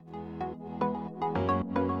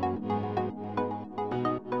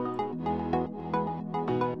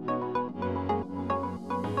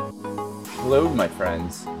Hello, my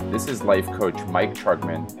friends. This is life coach Mike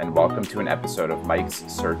Trugman, and welcome to an episode of Mike's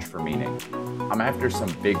Search for Meaning. I'm after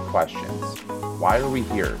some big questions. Why are we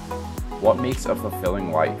here? What makes a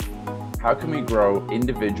fulfilling life? How can we grow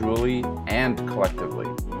individually and collectively?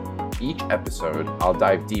 Each episode, I'll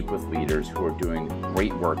dive deep with leaders who are doing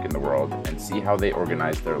great work in the world and see how they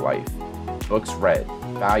organize their life. Books read,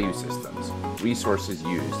 value systems, resources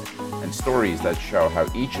used, and stories that show how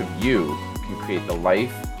each of you can create the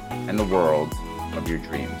life and the world of your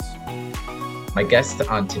dreams. My guest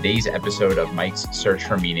on today's episode of Mike's Search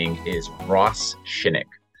for Meaning is Ross Schinik.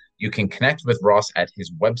 You can connect with Ross at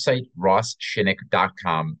his website,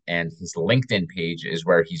 rossschinik.com, and his LinkedIn page is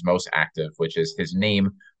where he's most active, which is his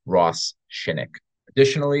name, Ross Schinik.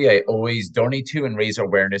 Additionally, I always donate to and raise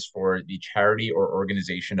awareness for the charity or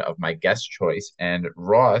organization of my guest choice. And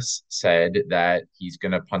Ross said that he's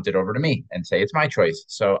going to punt it over to me and say it's my choice.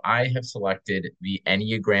 So I have selected the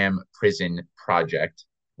Enneagram Prison Project.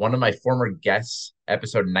 One of my former guests,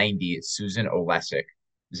 episode 90, Susan Olesic,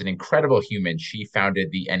 is an incredible human. She founded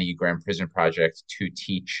the Enneagram Prison Project to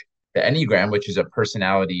teach the Enneagram, which is a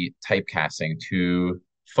personality typecasting, to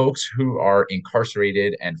folks who are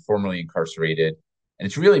incarcerated and formerly incarcerated. And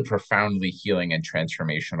it's really profoundly healing and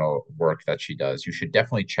transformational work that she does. You should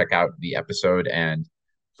definitely check out the episode and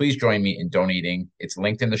please join me in donating. It's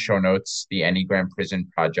linked in the show notes, the Enneagram Prison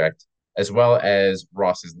Project, as well as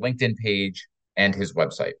Ross's LinkedIn page and his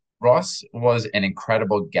website. Ross was an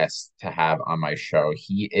incredible guest to have on my show.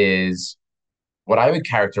 He is what I would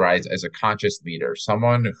characterize as a conscious leader,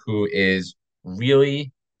 someone who is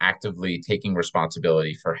really actively taking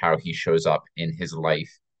responsibility for how he shows up in his life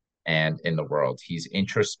and in the world. He's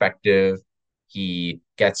introspective. He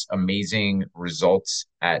gets amazing results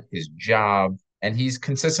at his job, and he's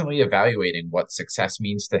consistently evaluating what success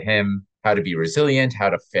means to him, how to be resilient,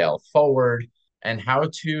 how to fail forward, and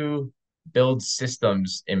how to build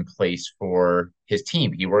systems in place for his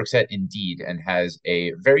team. He works at Indeed and has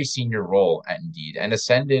a very senior role at Indeed and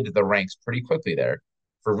ascended the ranks pretty quickly there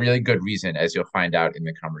for really good reason, as you'll find out in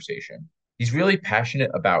the conversation. He's really passionate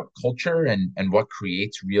about culture and what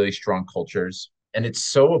creates really strong cultures. And it's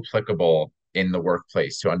so applicable in the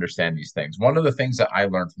workplace to understand these things. One of the things that I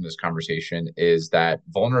learned from this conversation is that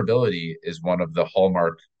vulnerability is one of the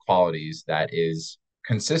hallmark qualities that is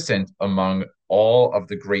consistent among all of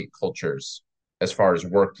the great cultures as far as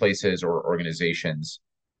workplaces or organizations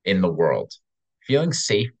in the world. Feeling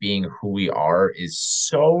safe being who we are is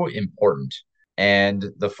so important. And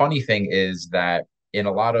the funny thing is that in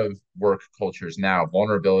a lot of work cultures now,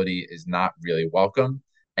 vulnerability is not really welcome,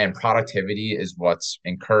 and productivity is what's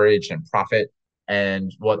encouraged and profit. And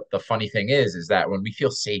what the funny thing is that when we feel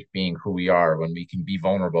safe being who we are, when we can be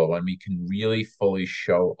vulnerable, when we can really fully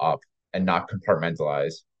show up and not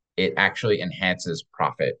compartmentalize, it actually enhances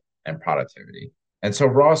profit and productivity. And so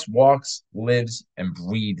Ross walks, lives, and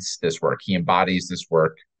breathes this work. He embodies this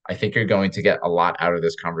work. I think you're going to get a lot out of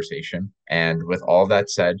this conversation. And with all that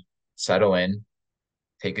said, settle in,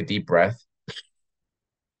 take a deep breath,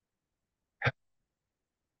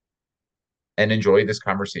 and enjoy this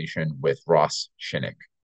conversation with Ross Schinik.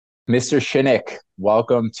 Mr. Schinik,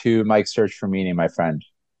 welcome to Mike's Search for Meaning, my friend.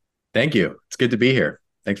 Thank you. It's good to be here.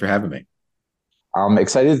 Thanks for having me. I'm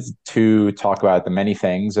excited to talk about the many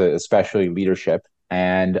things, especially leadership.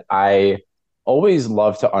 And I always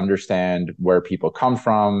love to understand where people come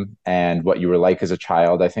from and what you were like as a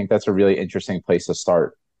child. I think that's a really interesting place to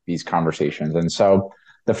start these conversations. And so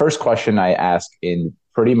the first question I ask in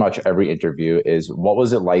pretty much every interview is, what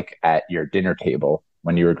was it like at your dinner table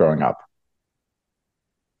when you were growing up?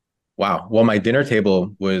 Wow. Well, my dinner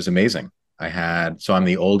table was amazing. I'm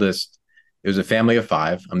the oldest. It was a family of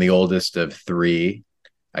five. I'm the oldest of three.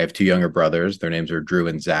 I have two younger brothers. Their names are Drew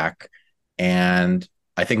and Zach. And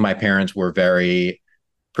I think my parents were very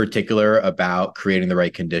particular about creating the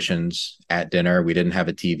right conditions at dinner. We didn't have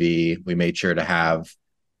a TV. We made sure to have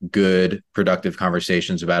good, productive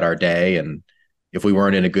conversations about our day. And if we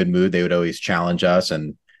weren't in a good mood, they would always challenge us.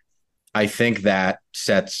 And I think that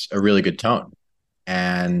sets a really good tone.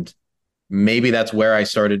 And maybe that's where I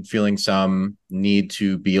started feeling some need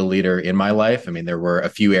to be a leader in my life. I mean, there were a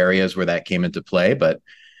few areas where that came into play, but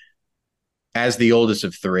as the oldest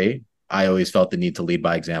of three, I always felt the need to lead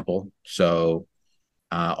by example. So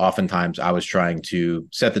oftentimes I was trying to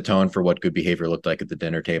set the tone for what good behavior looked like at the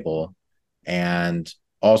dinner table, and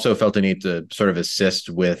also felt the need to sort of assist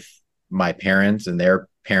with my parents and their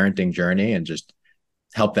parenting journey and just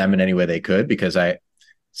help them in any way they could, because I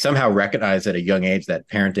somehow recognized at a young age that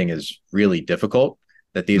parenting is really difficult,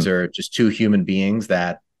 that these are just two human beings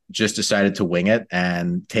that just decided to wing it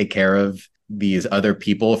and take care of these other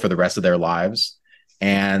people for the rest of their lives.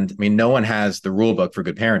 And I mean, no one has the rule book for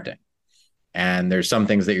good parenting. And there's some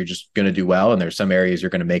things that you're just going to do well, and there's some areas you're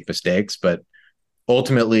going to make mistakes, but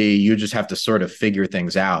ultimately you just have to sort of figure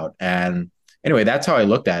things out. And anyway, that's how I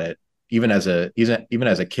looked at it, even as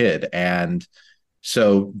a kid. And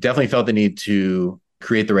so definitely felt the need to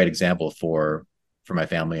create the right example for my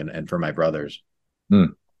family and for my brothers. Hmm.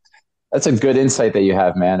 That's a good insight that you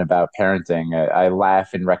have, man, about parenting. I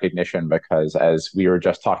laugh in recognition because, as we were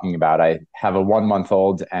just talking about, I have a 1 month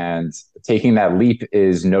old, and taking that leap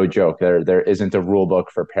is no joke. There isn't a rule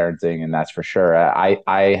book for parenting, and that's for sure.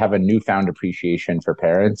 I have a newfound appreciation for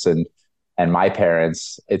parents and my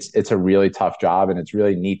parents. It's a really tough job, and it's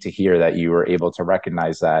really neat to hear that you were able to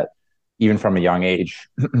recognize that even from a young age.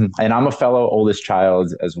 And I'm a fellow oldest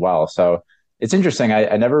child as well, so it's interesting.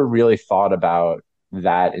 I never really thought about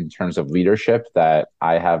that in terms of leadership, that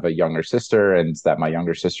I have a younger sister and that my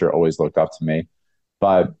younger sister always looked up to me.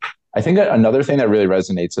 But I think another thing that really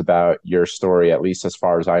resonates about your story, at least as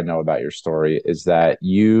far as I know about your story, is that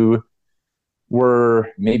you were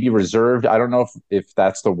maybe reserved. I don't know if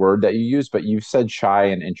that's the word that you use, but you said shy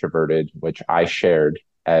and introverted, which I shared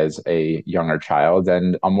as a younger child.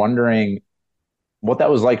 And I'm wondering what that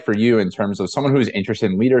was like for you in terms of someone who's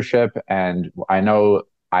interested in leadership. And I know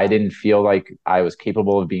I didn't feel like I was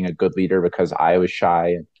capable of being a good leader because I was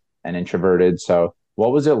shy and introverted. So,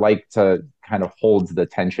 what was it like to kind of hold the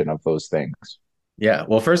tension of those things? Yeah.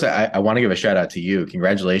 Well, first, I want to give a shout out to you.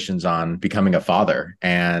 Congratulations on becoming a father.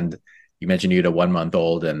 And you mentioned you had a 1 month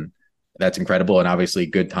old, and that's incredible and obviously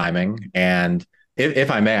good timing. And if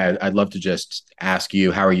I may, I'd love to just ask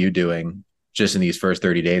you, how are you doing just in these first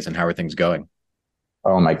 30 days, and how are things going?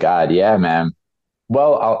 Oh my God. Yeah, man.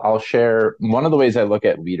 Well, I'll share one of the ways I look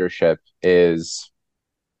at leadership is,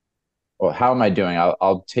 well, how am I doing?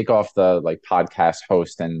 I'll take off the like podcast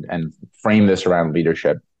host and frame this around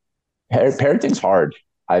leadership. Parenting's hard.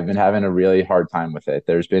 I've been having a really hard time with it.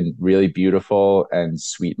 There's been really beautiful and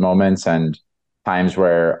sweet moments and times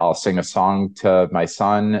where I'll sing a song to my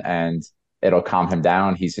son and it'll calm him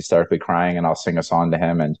down. He's hysterically crying, and I'll sing a song to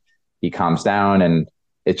him and he calms down. And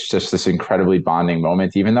it's just this incredibly bonding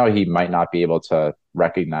moment, even though he might not be able to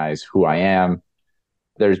recognize who I am.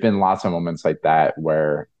 There's been lots of moments like that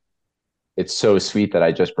where it's so sweet that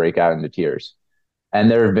I just break out into tears. And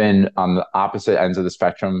there have been on the opposite ends of the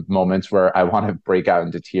spectrum moments where I want to break out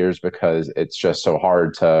into tears because it's just so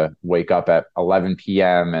hard to wake up at 11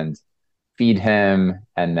 p.m. and feed him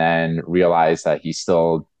and then realize that he's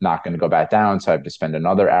still not going to go back down. So I have to spend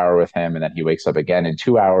another hour with him. And then he wakes up again in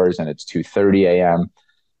 2 hours and it's 2:30 a.m.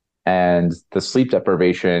 And the sleep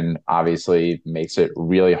deprivation obviously makes it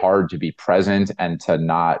really hard to be present and to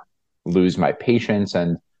not lose my patience.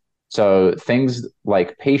 And so things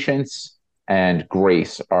like patience and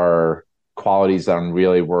grace are qualities that I'm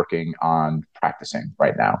really working on practicing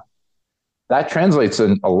right now. That translates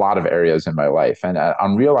in a lot of areas in my life. And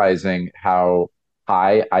I'm realizing how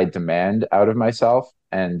high I demand out of myself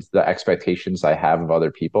and the expectations I have of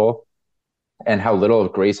other people, and how little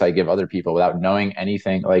of grace I give other people without knowing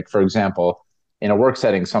anything. Like, for example, in a work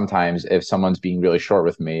setting, sometimes if someone's being really short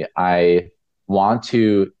with me, want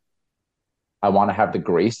to I want to have the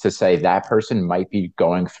grace to say that person might be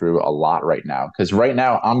going through a lot right now. Because right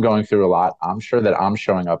now I'm going through a lot. I'm sure that I'm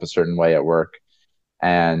showing up a certain way at work.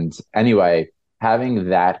 And anyway, having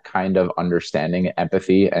that kind of understanding,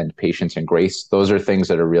 empathy, and patience and grace, those are things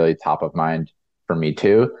that are really top of mind for me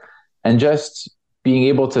too. And just being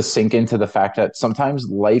able to sink into the fact that sometimes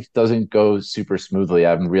life doesn't go super smoothly.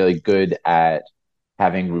 I'm really good at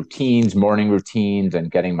having routines, morning routines,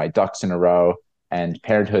 and getting my ducks in a row. And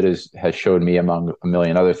parenthood has showed me, among a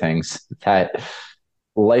million other things, that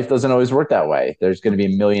life doesn't always work that way. There's going to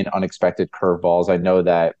be a million unexpected curveballs. I know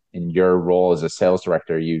that in your role as a sales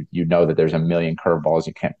director, you know that there's a million curveballs.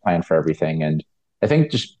 You can't plan for everything. And I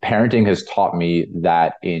think just parenting has taught me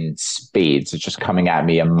that in spades. It's just coming at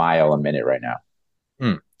me a mile a minute right now.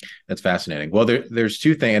 Hmm. That's fascinating. Well, there's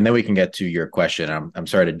two things, and then we can get to your question. I'm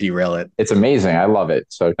sorry to derail it. It's amazing. I love it.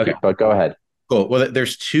 So, Okay, but go ahead. cool. Well,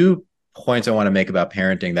 there's 2 points I want to make about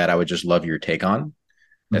parenting that I would just love your take on,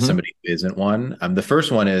 as Mm-hmm. somebody who isn't one. The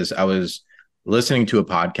first one is, I was listening to a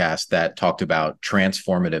podcast that talked about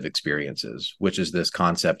transformative experiences, which is this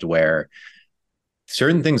concept where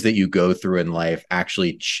certain things that you go through in life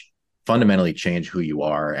actually fundamentally change who you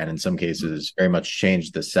are, and in some cases very much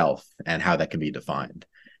change the self and how that can be defined.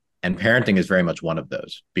 And parenting is very much one of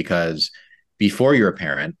those, because before you're a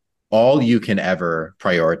parent, all you can ever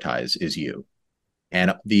prioritize is you.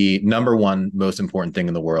 And the number one most important thing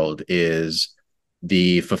in the world is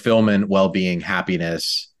the fulfillment, well-being,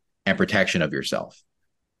 happiness, and protection of yourself.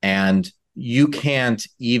 And you can't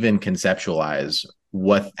even conceptualize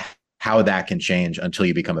what how that can change until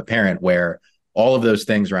you become a parent, where all of those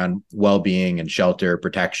things around well-being and shelter,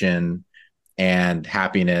 protection, and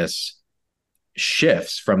happiness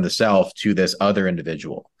shifts from the self to this other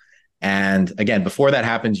individual. And again, before that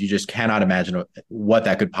happens, you just cannot imagine what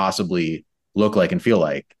that could possibly look like and feel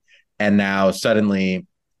like. And now suddenly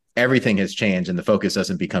everything has changed and the focus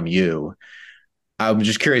doesn't become you. I'm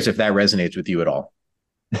just curious if that resonates with you at all.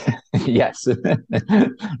 Yes, it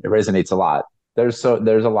resonates a lot. There's a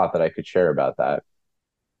lot that I could share about that.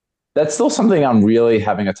 That's still something I'm really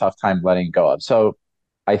having a tough time letting go of. So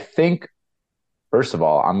I think, first of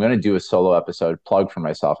all, I'm going to do a solo episode, plug for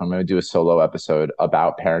myself. I'm going to do a solo episode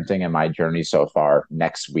about parenting and my journey so far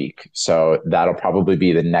next week. So that'll probably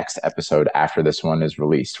be the next episode after this one is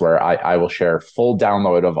released, where I will share full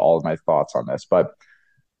download of all of my thoughts on this. But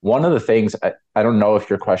one of the things, I don't know if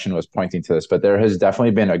your question was pointing to this, but there has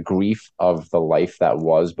definitely been a grief of the life that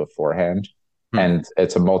was beforehand. Hmm. And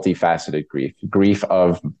it's a multifaceted grief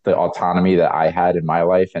of the autonomy that I had in my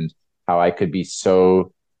life and how I could be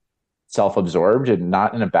so self-absorbed, and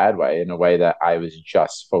not in a bad way, in a way that I was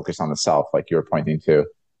just focused on the self, like you were pointing to.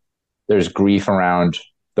 There's grief around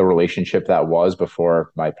the relationship that was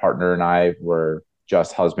before my partner and I were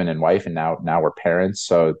just husband and wife, and now we're parents.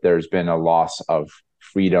 So there's been a loss of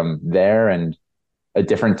freedom there, and a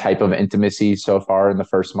different type of intimacy so far in the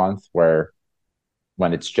first month, where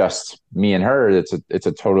when it's just me and her, it's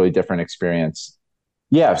a totally different experience.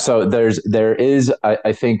 Yeah, so there is,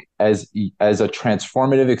 I think, as a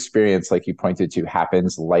transformative experience, like you pointed to,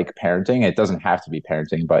 happens like parenting. It doesn't have to be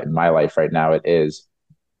parenting, but in my life right now it is.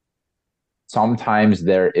 Sometimes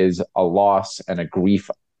there is a loss and a grief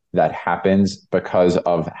that happens because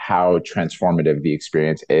of how transformative the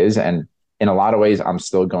experience is. And in a lot of ways, I'm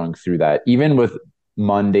still going through that, even with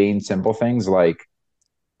mundane, simple things like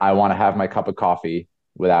I want to have my cup of coffee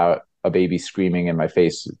without a baby screaming in my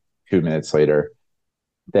face 2 minutes later.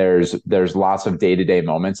 There's lots of day-to-day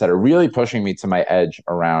moments that are really pushing me to my edge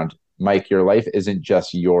around, Mike, your life isn't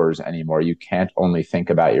just yours anymore. You can't only think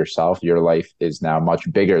about yourself. Your life is now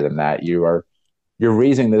much bigger than that. You're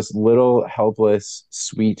raising this little helpless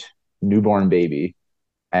sweet newborn baby,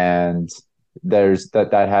 and that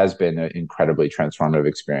has been an incredibly transformative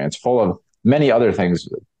experience, full of many other things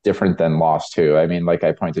different than loss too. I mean, like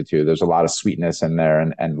I pointed to, there's a lot of sweetness in there,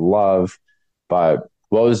 and love. But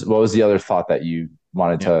what was the other thought that you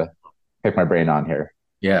wanted Yeah. to pick my brain on here?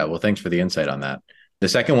 Yeah. Well, thanks for the insight on that. The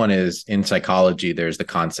second one is in psychology, there's the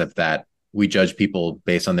concept that we judge people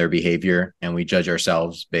based on their behavior and we judge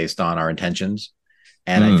ourselves based on our intentions.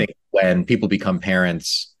 And I Mm. think when people become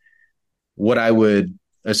parents, what I would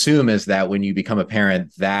assume is that when you become a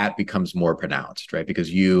parent, that becomes more pronounced, right? Because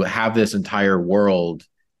you have this entire world.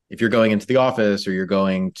 If you're going into the office or you're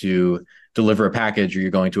going to deliver a package or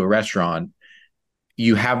you're going to a restaurant,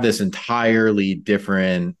 you have this entirely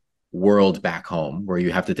different world back home where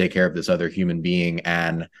you have to take care of this other human being.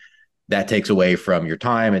 And that takes away from your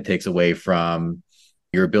time. It takes away from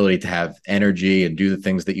your ability to have energy and do the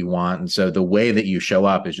things that you want. And so the way that you show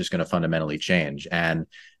up is just going to fundamentally change. And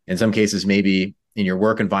in some cases, maybe in your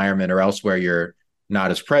work environment or elsewhere, you're not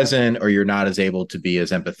as present, or you're not as able to be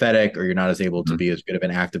as empathetic, or you're not as able to Mm. be as good of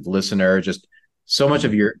an active listener. Just so much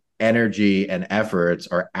of Mm. your energy and efforts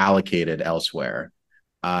are allocated elsewhere.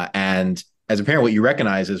 And as a parent, what you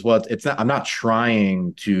recognize is, well, it's not, I'm not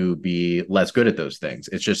trying to be less good at those things.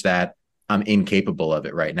 It's just that I'm incapable of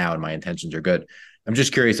it right now and my intentions are good. I'm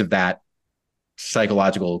just curious if that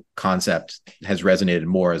psychological concept has resonated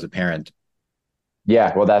more as a parent.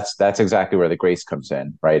 Yeah, well, that's exactly where the grace comes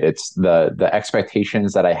in, right? It's the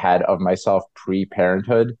expectations that I had of myself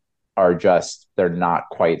pre-parenthood are just, they're not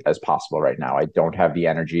quite as possible right now. I don't have the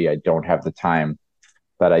energy, I don't have the time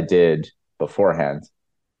that I did beforehand.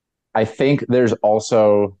 I think there's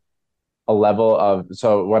also a level of,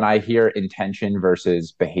 so when I hear intention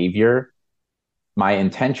versus behavior, my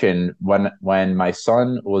intention when my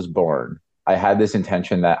son was born, I had this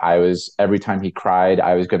intention that I was, every time he cried,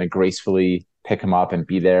 I was going to gracefully pick him up and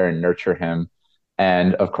be there and nurture him.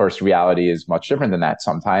 And of course, reality is much different than that.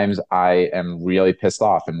 Sometimes I am really pissed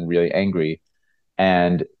off and really angry.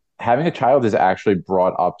 And having a child has actually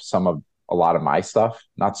brought up a lot of my stuff,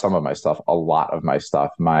 not some of my stuff, a lot of my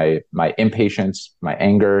stuff, my impatience, my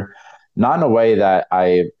anger, not in a way that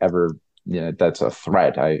I ever, that's a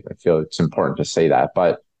threat. I feel it's important to say that,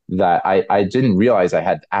 but that I didn't realize I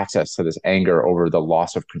had access to this anger over the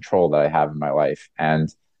loss of control that I have in my life.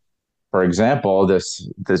 And for example, this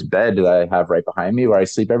bed that I have right behind me where I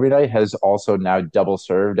sleep every night has also now double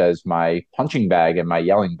served as my punching bag and my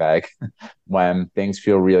yelling bag when things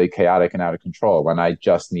feel really chaotic and out of control, when I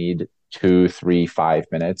just need 2, 3, 5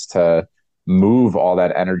 minutes to move all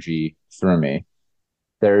that energy through me.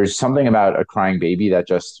 There's something about a crying baby that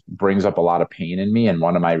just brings up a lot of pain in me. And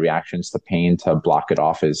one of my reactions to pain to block it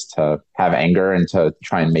off is to have anger and to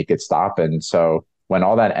try and make it stop. And so when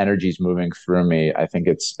all that energy is moving through me, I think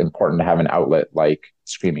it's important to have an outlet like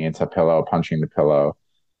screaming into a pillow, punching the pillow.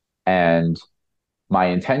 And my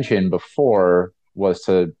intention before was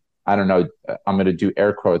to, I don't know, I'm going to do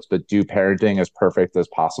air quotes, but do parenting as perfect as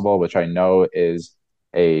possible, which I know is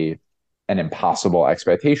a an impossible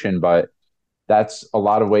expectation, but that's a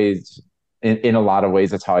lot of ways in a lot of ways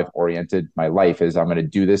that's how I've oriented my life is I'm going to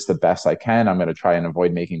do this the best I can. I'm going to try and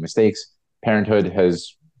avoid making mistakes. Parenthood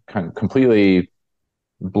has completely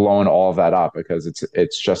blown all of that up because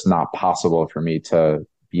it's just not possible for me to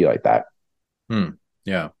be like that. Hmm.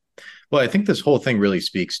 Yeah. Well, I think this whole thing really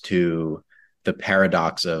speaks to the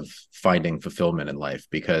paradox of finding fulfillment in life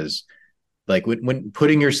because, like, when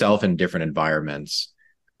putting yourself in different environments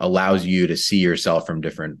allows you to see yourself from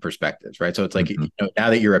different perspectives, right? So it's like, Mm-hmm. now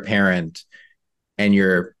that you're a parent and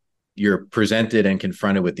you're presented and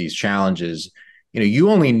confronted with these challenges, you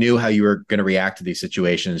only knew how you were going to react to these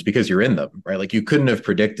situations because you're in them, right? Like you couldn't have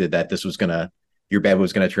predicted that your bed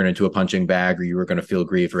was going to turn into a punching bag or you were going to feel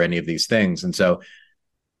grief or any of these things. And so,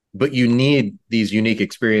 but you need these unique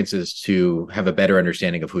experiences to have a better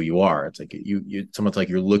understanding of who you are. It's like it's almost like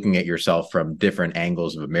you're looking at yourself from different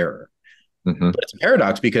angles of a mirror. Mm-hmm. But it's a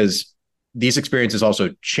paradox because these experiences also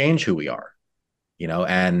change who we are,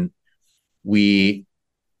 and we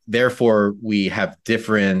therefore we have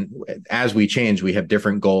different, as we change, we have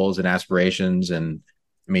different goals and aspirations. And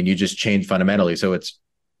I mean, you just change fundamentally. So it's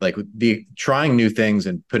like the trying new things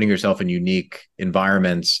and putting yourself in unique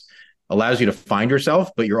environments allows you to find yourself,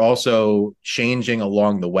 but you're also changing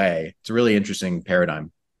along the way. It's a really interesting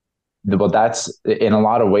paradigm. Well, that's in a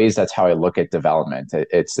lot of ways, that's how I look at development.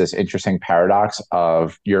 It's this interesting paradox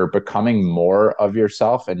of you're becoming more of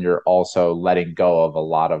yourself and you're also letting go of a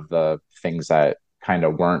lot of the things that kind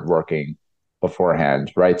of weren't working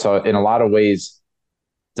beforehand, right? So, in a lot of ways,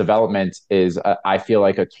 development is, I feel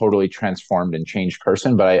like a totally transformed and changed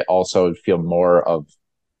person, but I also feel more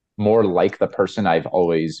like the person I've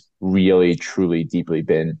always really, truly, deeply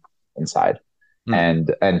been inside. Hmm.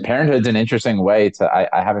 And parenthood's an interesting way to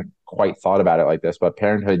I haven't quite thought about it like this, but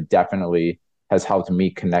parenthood definitely has helped me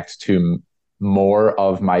connect to more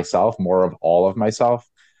of myself, more of all of myself,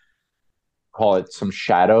 call it some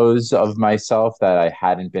shadows of myself that I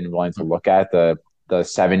hadn't been willing to look at. The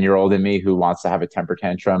 7-year-old in me who wants to have a temper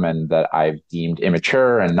tantrum and that I've deemed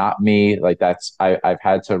immature and not me. Like I've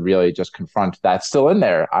had to really just confront that's still in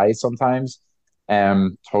there. I sometimes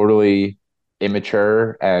am totally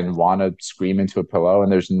immature and want to scream into a pillow,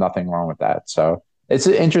 and there's nothing wrong with that. So it's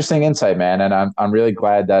an interesting insight, man. And I'm really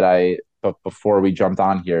glad that but before we jumped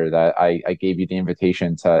on here, that I gave you the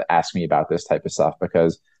invitation to ask me about this type of stuff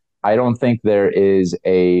because I don't think there is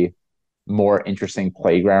a more interesting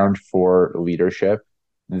playground for leadership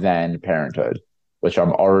than parenthood, which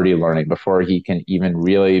I'm already learning before he can even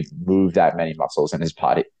really move that many muscles in his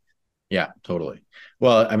body. Yeah, totally.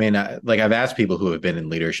 Well, I mean, like I've asked people who have been in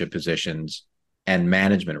leadership positions and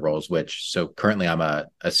management roles, so currently I'm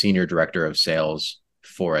a senior director of sales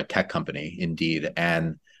for a tech company, Indeed.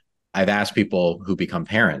 And I've asked people who become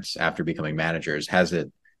parents after becoming managers,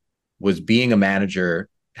 was being a manager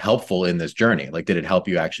helpful in this journey? Like, did it help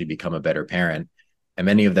you actually become a better parent? And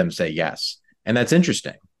many of them say yes. And that's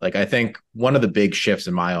interesting. Like, I think one of the big shifts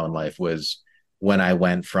in my own life was when I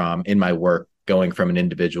went from in my work, going from an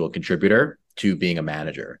individual contributor to being a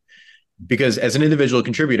manager. Because as an individual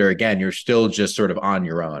contributor, again, you're still just sort of on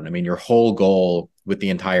your own. I mean, your whole goal with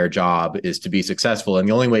the entire job is to be successful. And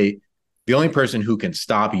the only person who can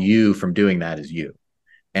stop you from doing that is you.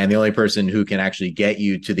 And the only person who can actually get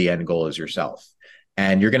you to the end goal is yourself.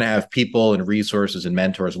 And you're going to have people and resources and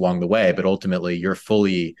mentors along the way, but ultimately you're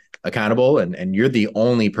fully accountable and you're the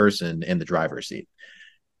only person in the driver's seat.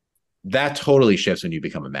 That totally shifts when you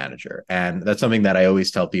become a manager. And that's something that I always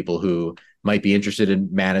tell people who might be interested in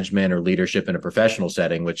management or leadership in a professional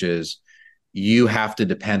setting, which is you have to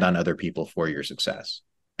depend on other people for your success.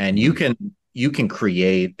 And Mm-hmm. you can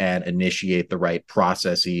create and initiate the right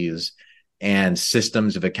processes and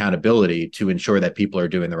systems of accountability to ensure that people are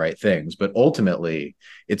doing the right things. But ultimately,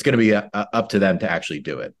 it's going to be up to them to actually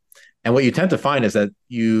do it. And what you tend to find is that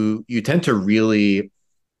you tend to really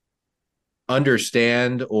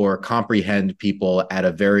understand or comprehend people at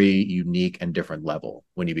a very unique and different level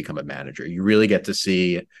when you become a manager. You really get to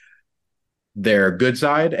see their good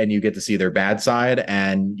side and you get to see their bad side,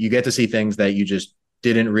 and you get to see things that you just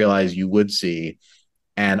didn't realize you would see.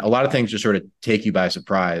 And a lot of things just sort of take you by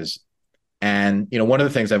surprise. And, one of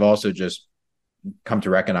the things I've also just come to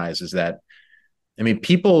recognize is that I mean,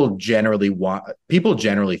 people generally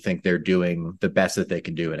think they're doing the best that they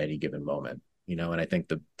can do in any given moment, and I think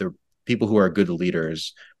the people who are good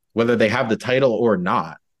leaders, whether they have the title or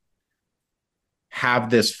not,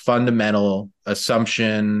 have this fundamental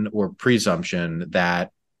assumption or presumption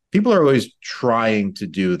that people are always trying to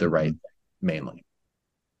do the right Mhm. thing, mainly.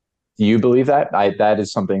 Do you believe that? That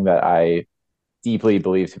is something that I deeply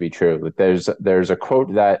believe to be true. Like there's a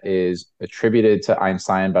quote that is attributed to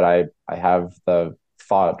Einstein, but I have the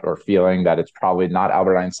thought or feeling that it's probably not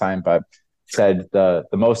Albert Einstein, but said the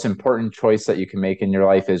most important choice that you can make in your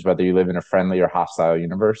life is whether you live in a friendly or hostile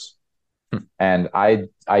universe. And I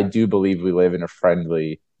do believe we live in a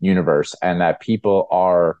friendly universe and that people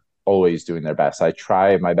are always doing their best. I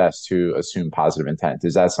try my best to assume positive intent.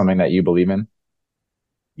 Is that something that you believe in?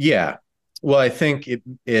 Yeah. Well, I think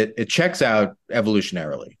it checks out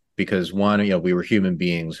evolutionarily because one, we were human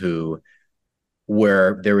beings who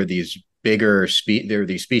where there were there were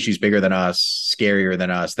these species bigger than us, scarier than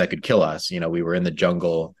us that could kill us. We were in the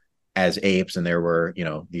jungle as apes, and there were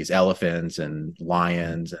these elephants and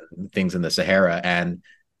lions and things in the Sahara, and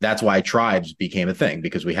that's why tribes became a thing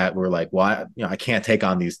because we're like, well, I can't take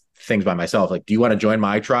on these things by myself. Like, do you want to join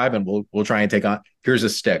my tribe? And we'll try and take on. Here's a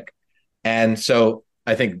stick, and so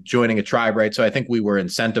I think joining a tribe, right? So I think we were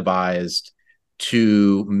incentivized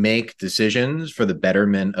to make decisions for the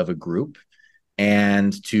betterment of a group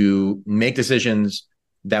and to make decisions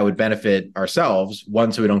that would benefit ourselves.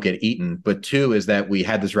 One, so we don't get eaten, but two is that we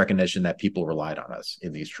had this recognition that people relied on us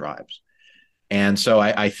in these tribes. And so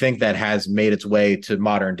I think that has made its way to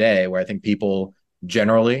modern day where I think people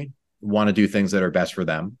generally want to do things that are best for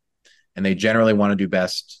them. And they generally want to do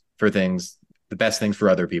the best things for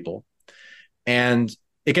other people. And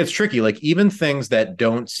it gets tricky. Like even things that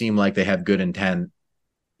don't seem like they have good intent,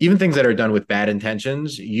 even things that are done with bad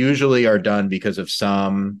intentions usually are done because of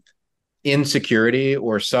some insecurity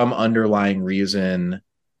or some underlying reason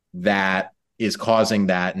that is causing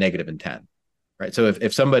that negative intent, right? So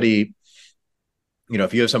if somebody,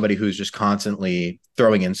 if you have somebody who's just constantly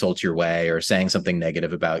throwing insults your way or saying something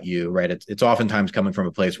negative about you, right? It's oftentimes coming from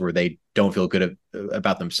a place where they don't feel good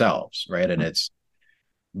about themselves, right? And it's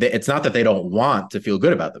not that they don't want to feel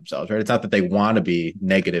good about themselves, right? It's not that they want to be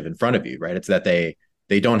negative in front of you, right? It's that they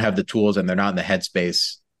don't have the tools and they're not in the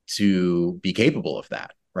headspace to be capable of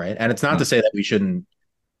that, right? And it's not to say that we shouldn't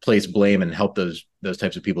place blame and help those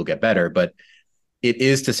types of people get better, but it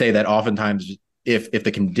is to say that oftentimes if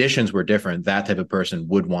the conditions were different, that type of person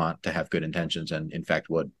would want to have good intentions and in fact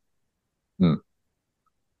would. Hmm.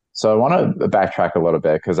 So I want to backtrack a little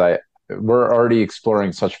bit because I we're already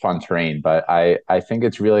exploring such fun terrain, but I think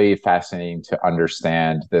it's really fascinating to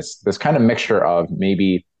understand this kind of mixture of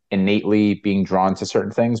maybe innately being drawn to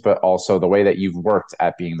certain things, but also the way that you've worked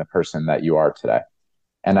at being the person that you are today.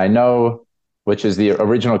 And I know, which is the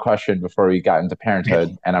original question before we got into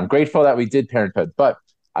parenthood, and I'm grateful that we did parenthood, but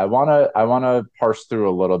I wanna parse through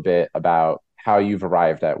a little bit about how you've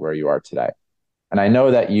arrived at where you are today. And I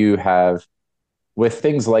know that you have with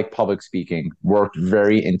things like public speaking, worked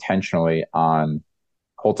very intentionally on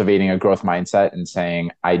cultivating a growth mindset and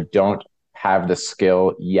saying, I don't have the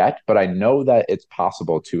skill yet, but I know that it's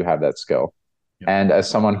possible to have that skill. Yep. And as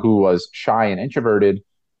someone who was shy and introverted,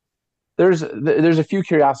 there's a few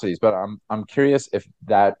curiosities, but I'm curious if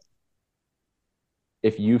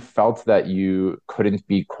you felt that you couldn't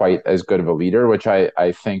be quite as good of a leader, which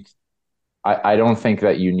I think I don't think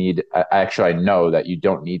that you need. Actually, I know that you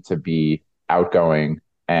don't need to be outgoing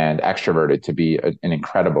and extroverted to be an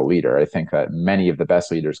incredible leader. I think that many of the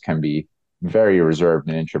best leaders can be very reserved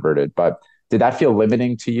and introverted. But did that feel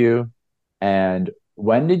limiting to you? And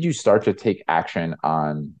when did you start to take action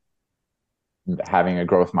on having a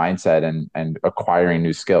growth mindset and acquiring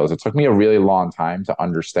new skills? It took me a really long time to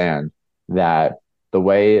understand that the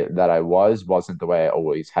way that I wasn't the way I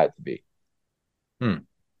always had to be. Hmm.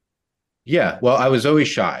 Yeah. Well, I was always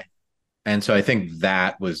shy. And so I think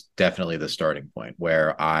that was definitely the starting point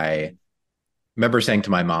where I remember saying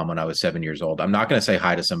to my mom when I was 7 years old, I'm not going to say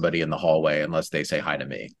hi to somebody in the hallway unless they say hi to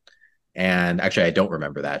me. And actually, I don't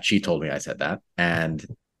remember that. She told me I said that. And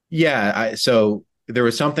yeah, so there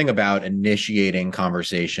was something about initiating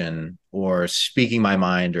conversation or speaking my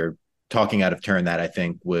mind or talking out of turn that I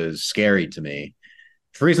think was scary to me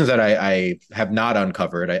for reasons that I have not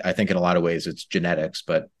uncovered. I think in a lot of ways it's genetics,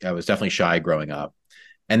 but I was definitely shy growing up.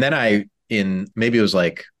 And then in maybe it was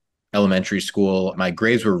like elementary school, my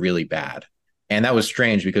grades were really bad. And that was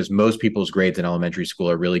strange because most people's grades in elementary school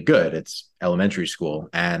are really good. It's elementary school.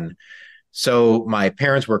 And so my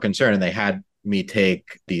parents were concerned and they had me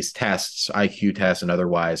take these tests, IQ tests and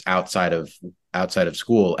otherwise outside of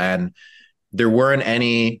school. And there weren't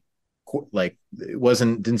any like it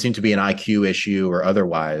didn't seem to be an IQ issue or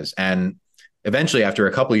otherwise. And eventually, after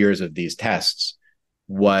a couple of years of these tests,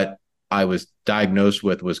 what I was diagnosed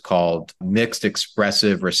with was called mixed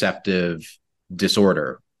expressive receptive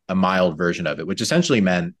disorder, a mild version of it, which essentially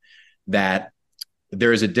meant that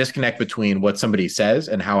there is a disconnect between what somebody says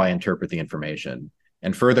and how I interpret the information.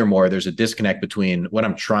 And furthermore, there's a disconnect between what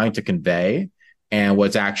I'm trying to convey and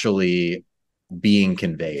what's actually being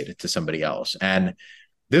conveyed to somebody else. And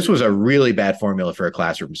this was a really bad formula for a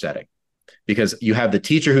classroom setting because you have the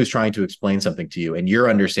teacher who's trying to explain something to you and you're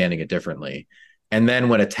understanding it differently. And then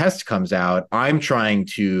when a test comes out, I'm trying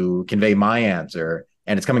to convey my answer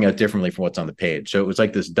and it's coming out differently from what's on the page. So it was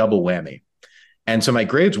like this double whammy. And so my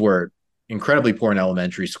grades were incredibly poor in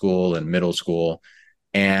elementary school and middle school.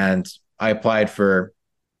 And I applied for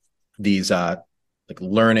these like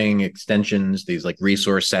learning extensions, these like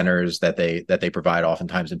resource centers that they provide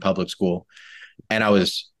oftentimes in public school. And I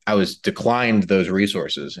was declined those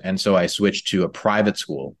resources. And so I switched to a private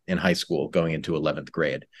school in high school going into 11th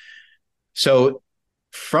grade. So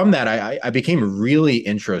from that, I became really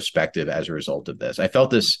introspective as a result of this. I felt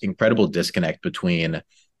this incredible disconnect between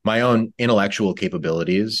my own intellectual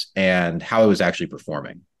capabilities and how I was actually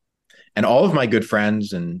performing. And all of my good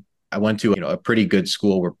friends, and I went to a pretty good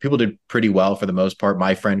school where people did pretty well for the most part.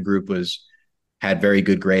 My friend group had very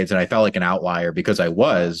good grades, and I felt like an outlier because I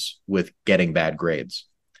was with getting bad grades.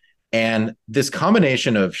 And this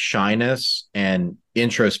combination of shyness and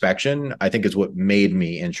introspection, I think, is what made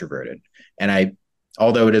me introverted. And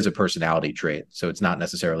although it is a personality trait, so it's not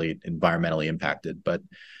necessarily environmentally impacted, but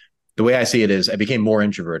the way I see it is I became more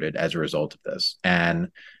introverted as a result of this. And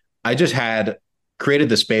I just had created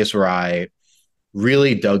the space where I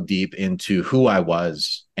really dug deep into who I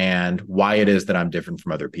was and why it is that I'm different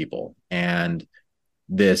from other people and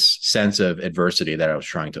this sense of adversity that I was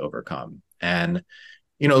trying to overcome. And,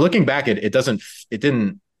 looking back, it doesn't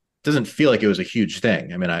feel like it was a huge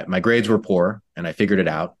thing. I mean, my grades were poor and I figured it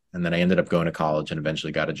out. And then I ended up going to college and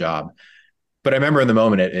eventually got a job. But I remember in the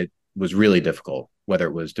moment, it was really difficult, whether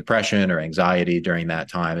it was depression or anxiety during that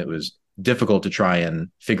time. It was difficult to try and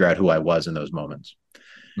figure out who I was in those moments.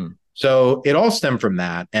 So it all stemmed from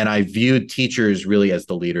that. And I viewed teachers really as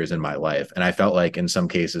the leaders in my life. And I felt like in some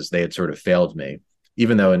cases they had sort of failed me,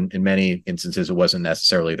 even though in many instances it wasn't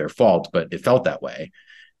necessarily their fault, but it felt that way.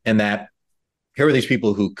 And that here were these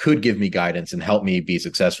people who could give me guidance and help me be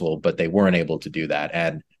successful, but they weren't able to do that.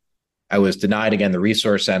 And I was denied again the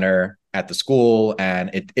resource center at the school. And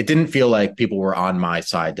it didn't feel like people were on my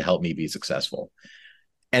side to help me be successful.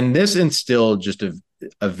 And this instilled just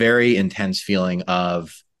a very intense feeling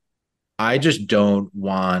of, I just don't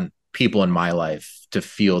want people in my life to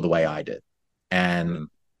feel the way I did. And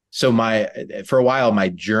so for a while, my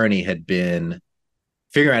journey had been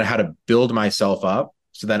figuring out how to build myself up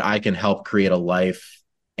so that I can help create a life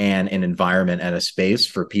and an environment and a space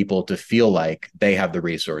for people to feel like they have the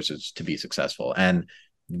resources to be successful. And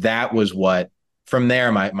that was from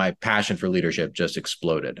there, my passion for leadership just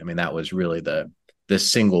exploded. I mean, that was really the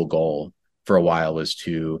single goal for a while, was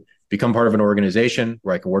to become part of an organization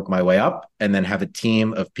where I can work my way up and then have a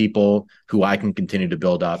team of people who I can continue to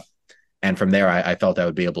build up. And from there, I felt I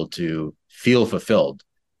would be able to feel fulfilled,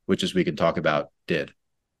 which, as we could talk about, did.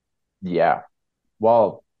 Yeah.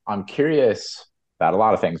 Well, I'm curious about a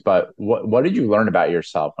lot of things, but what did you learn about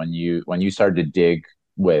yourself when you started to dig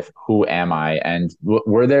with who am I? And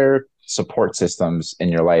were there support systems in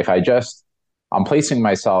your life? I'm placing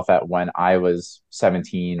myself at when I was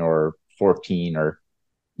 17 or 14, or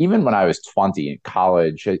even when I was 20 in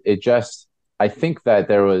college. I think that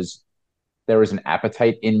there was an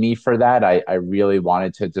appetite in me for that. I really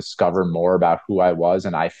wanted to discover more about who I was,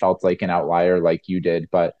 and I felt like an outlier like you did,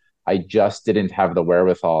 but I just didn't have the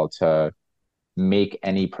wherewithal to make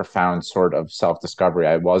any profound sort of self-discovery.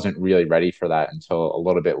 I wasn't really ready for that until a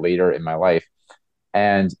little bit later in my life.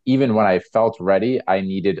 And even when I felt ready, I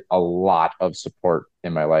needed a lot of support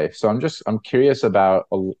in my life. So I'm curious about,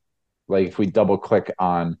 like, if we double click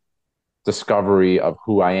on discovery of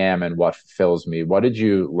who I am and what fulfills me, what did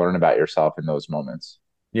you learn about yourself in those moments?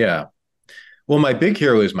 Yeah. Well, my big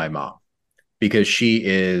hero is my mom, because she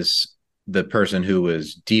is the person who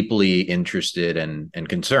was deeply interested and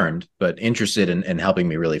concerned, but interested in helping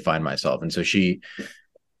me really find myself. And so she,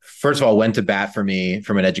 first of all, went to bat for me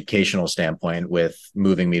from an educational standpoint with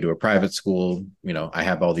moving me to a private school. I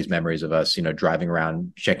have all these memories of us, driving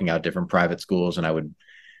around, checking out different private schools, and I would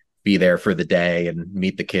be there for the day and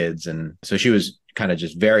meet the kids. And so she was kind of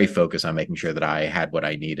just very focused on making sure that I had what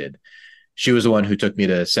I needed. She was the one who took me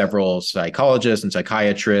to several psychologists and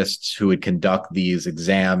psychiatrists who would conduct these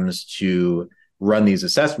exams to run these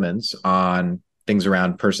assessments on things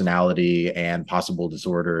around personality and possible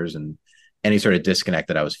disorders and any sort of disconnect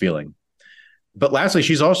that I was feeling. But lastly,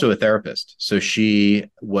 she's also a therapist. So she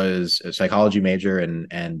was a psychology major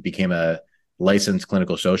and became a licensed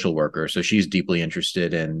clinical social worker. So she's deeply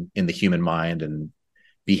interested in the human mind and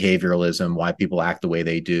behavioralism, why people act the way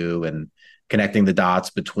they do, and connecting the dots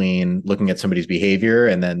between looking at somebody's behavior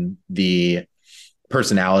and then the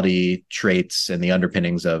personality traits and the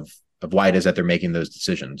underpinnings of why it is that they're making those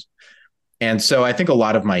decisions. And so I think a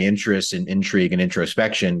lot of my interest in intrigue and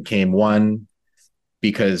introspection came, one,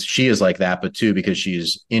 because she is like that, but two, because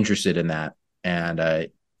she's interested in that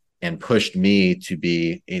and pushed me to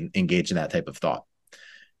be engaged in that type of thought.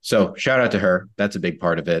 So shout out to her. That's a big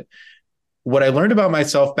part of it. What I learned about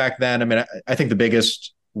myself back then, I mean, I think the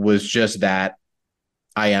biggest was just that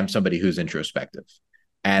I am somebody who's introspective.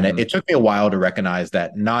 And it took me a while to recognize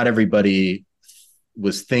that not everybody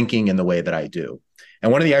was thinking in the way that I do.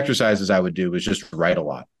 And one of the exercises I would do was just write a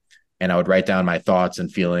lot. And I would write down my thoughts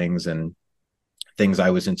and feelings and things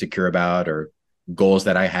I was insecure about, or goals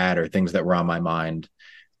that I had, or things that were on my mind.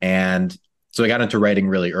 And so I got into writing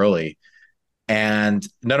really early. And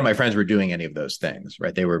none of my friends were doing any of those things,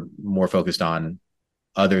 right? They were more focused on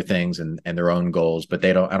other things and their own goals, but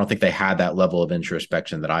I don't think they had that level of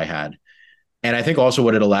introspection that I had. And I think also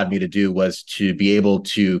what it allowed me to do was to be able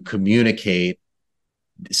to communicate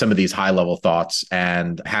some of these high level thoughts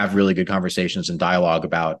and have really good conversations and dialogue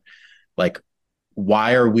about, like,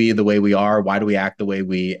 why are we the way we are? Why do we act the way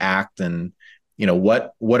we act? And,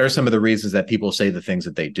 what are some of the reasons that people say the things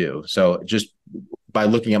that they do? So just by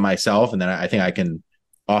looking at myself, and then I think I can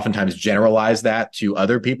oftentimes generalize that to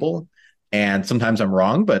other people. And sometimes I'm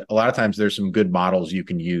wrong, but a lot of times there's some good models you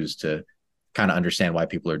can use to kind of understand why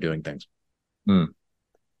people are doing things.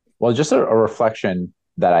 Well, just a reflection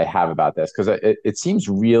that I have about this, because it seems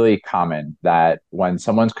really common that when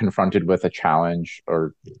someone's confronted with a challenge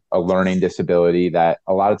or a learning disability, that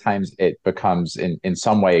a lot of times it becomes in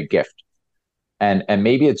some way a gift. And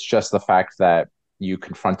maybe it's just the fact that you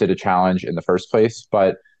confronted a challenge in the first place,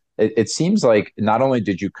 but it seems like not only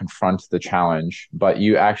did you confront the challenge, but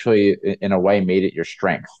you actually, in a way, made it your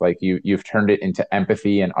strength. Like you've turned it into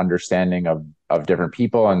empathy and understanding of different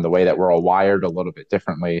people and the way that we're all wired a little bit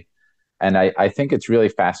differently. And I think it's really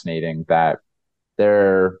fascinating that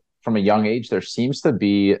from a young age, there seems to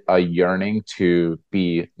be a yearning to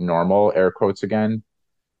be normal, air quotes again,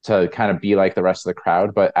 to kind of be like the rest of the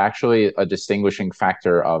crowd, but actually a distinguishing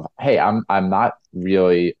factor of, hey, I'm not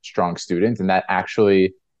really a strong student, and that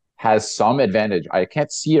actually has some advantage. I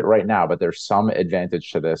can't see it right now, but there's some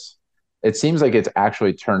advantage to this. It seems like it's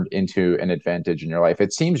actually turned into an advantage in your life.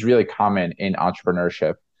 It seems really common in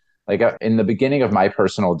entrepreneurship. Like in the beginning of my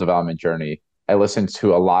personal development journey, I listened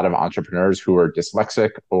to a lot of entrepreneurs who were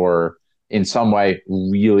dyslexic or in some way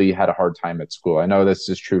really had a hard time at school. I know this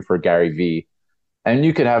is true for Gary Vee, and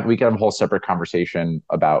we could have a whole separate conversation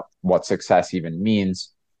about what success even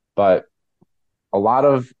means. But a lot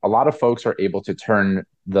of folks are able to turn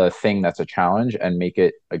the thing that's a challenge and make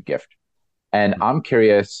it a gift. And I'm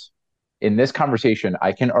curious, in this conversation,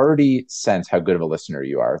 I can already sense how good of a listener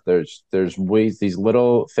you are. There's ways, these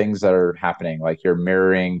little things that are happening, like you're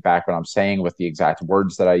mirroring back what I'm saying with the exact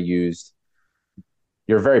words that I used.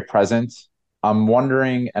 You're very present. I'm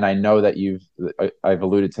wondering, and I know that I've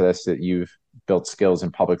alluded to this, that you've built skills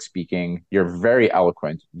in public speaking. You're very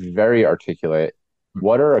eloquent, very articulate.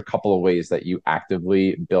 What are a couple of ways that you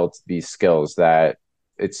actively built these skills that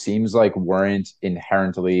it seems like weren't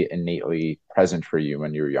inherently, innately present for you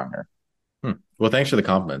when you were younger? Well, thanks for the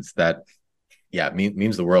compliments. That, yeah,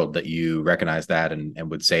 means the world that you recognize that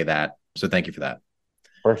and would say that. So thank you for that.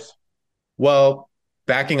 Of course. Well,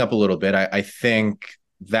 backing up a little bit, I think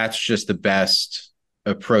that's just the best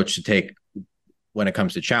approach to take when it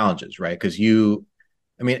comes to challenges, right? Because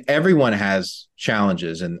everyone has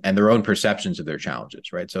challenges and their own perceptions of their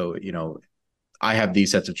challenges, right? So, I have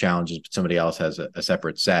these sets of challenges, but somebody else has a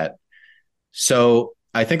separate set. So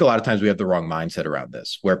I think a lot of times we have the wrong mindset around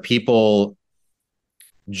this, where people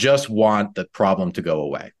just want the problem to go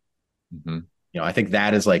away. I think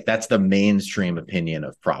that's the mainstream opinion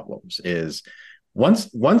of problems is once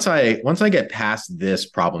I get past this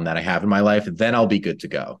problem that I have in my life, then I'll be good to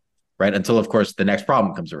go. Right. Until, of course, the next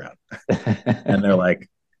problem comes around. And they're like,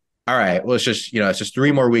 all right, well, it's just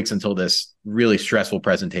 3 more weeks until this really stressful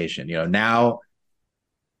presentation. Now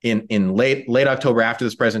in late October after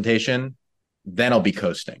this presentation, then I'll be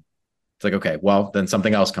coasting. It's like, okay, well, then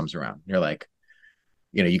something else comes around. You're like,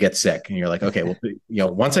 you get sick and you're like, okay, well,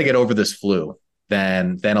 once I get over this flu,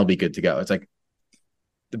 then I'll be good to go. It's like,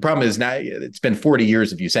 the problem is now it's been 40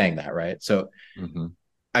 years of you saying that, right? So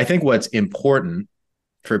I think what's important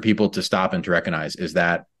for people to stop and to recognize is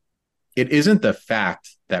that it isn't the fact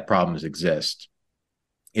that problems exist.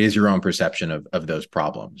 It is your own perception of those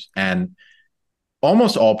problems. And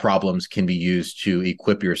almost all problems can be used to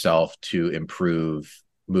equip yourself to improve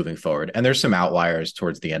moving forward. And there's some outliers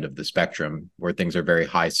towards the end of the spectrum where things are very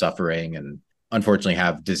high suffering and unfortunately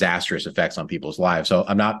have disastrous effects on people's lives. So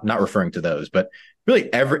I'm not referring to those, but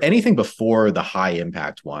really anything before the high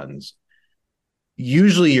impact ones,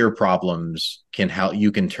 usually your problems can help,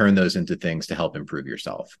 you can turn those into things to help improve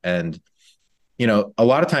yourself. And a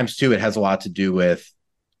lot of times too, it has a lot to do with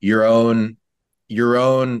your own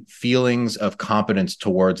feelings of competence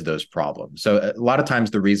towards those problems. So a lot of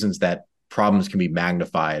times the reasons that problems can be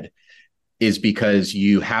magnified is because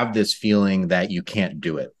you have this feeling that you can't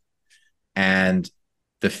do it. And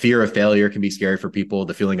the fear of failure can be scary for people.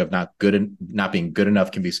 The feeling of not being good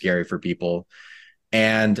enough can be scary for people.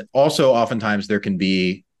 And also oftentimes there can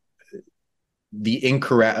be the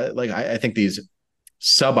incorrect, like I think these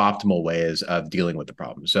suboptimal ways of dealing with the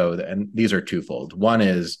problem. So, and these are twofold. One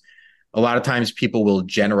is a lot of times people will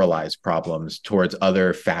generalize problems towards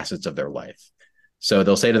other facets of their life. So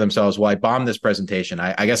they'll say to themselves, well, I bombed this presentation.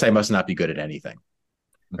 I guess I must not be good at anything.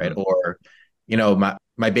 Right. Or,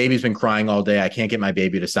 my baby's been crying all day. I can't get my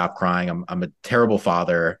baby to stop crying. I'm a terrible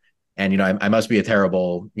father. And, I must be a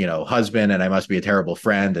terrible, husband, and I must be a terrible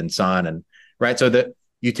friend and son. And right. So that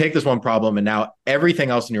you take this one problem and now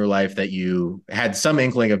everything else in your life that you had some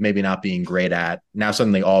inkling of maybe not being great at, now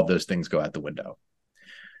suddenly all of those things go out the window.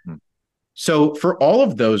 So for all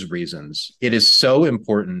of those reasons, it is so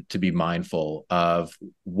important to be mindful of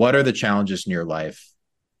what are the challenges in your life?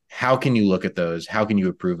 How can you look at those? How can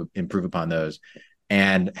you improve upon those?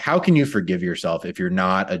 And how can you forgive yourself if you're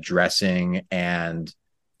not addressing and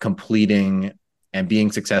completing and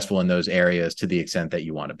being successful in those areas to the extent that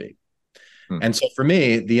you want to be? And so for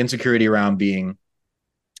me, the insecurity around being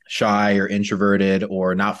shy or introverted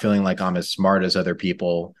or not feeling like I'm as smart as other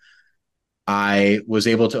people, I was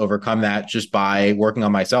able to overcome that just by working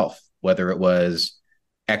on myself, whether it was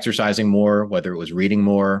exercising more, whether it was reading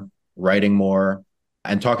more, writing more,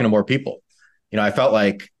 and talking to more people. I felt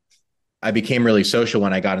like I became really social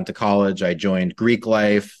when I got into college. I joined Greek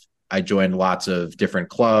life. I joined lots of different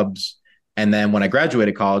clubs. And then when I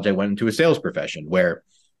graduated college, I went into a sales profession where,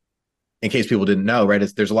 in case people didn't know, right,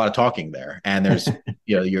 there's a lot of talking there. And there's,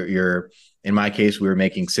 you're in my case, we were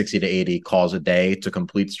making 60 to 80 calls a day to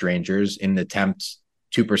complete strangers in an attempt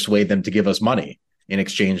to persuade them to give us money in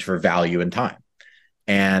exchange for value and time.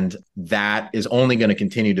 And that is only going to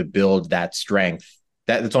continue to build that strength.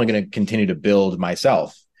 That's only going to continue to build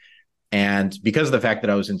myself. And because of the fact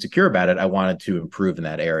that I was insecure about it, I wanted to improve in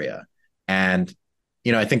that area. And,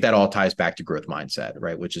 I think that all ties back to growth mindset,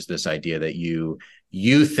 right? Which is this idea that you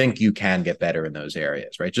think you can get better in those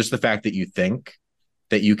areas, right? Just the fact that you think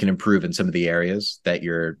that you can improve in some of the areas that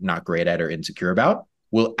you're not great at or insecure about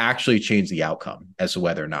will actually change the outcome as to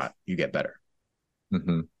whether or not you get better.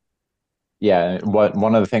 Mm-hmm. Yeah.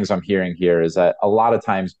 One of the things I'm hearing here is that a lot of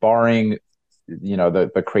times, barring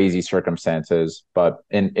the crazy circumstances, but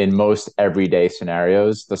in most everyday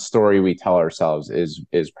scenarios, the story we tell ourselves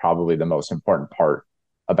is probably the most important part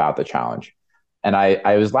about the challenge. And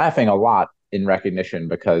I was laughing a lot in recognition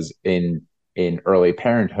because in early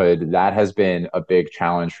parenthood, that has been a big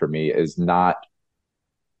challenge for me, is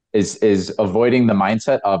avoiding the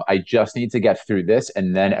mindset of I just need to get through this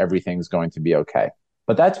and then everything's going to be okay.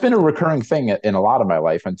 But that's been a recurring thing in a lot of my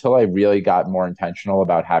life until I really got more intentional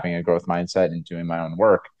about having a growth mindset and doing my own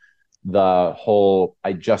work. The whole,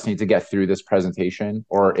 I just need to get through this presentation,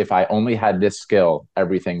 or if I only had this skill,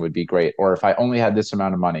 everything would be great. Or if I only had this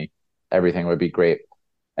amount of money, everything would be great.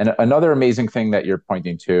 And another amazing thing that you're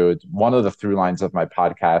pointing to, one of the through lines of my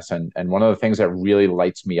podcast, and one of the things that really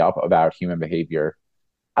lights me up about human behavior,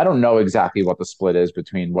 I don't know exactly what the split is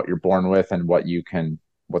between what you're born with and what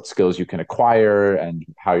skills you can acquire and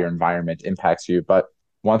how your environment impacts you. But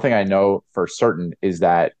one thing I know for certain is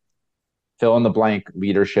that fill in the blank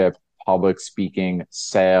leadership, public speaking,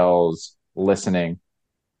 sales, listening,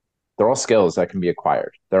 they're all skills that can be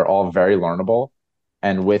acquired. They're all very learnable.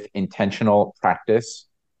 And with intentional practice,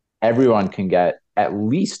 everyone can get at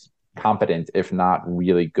least competent, if not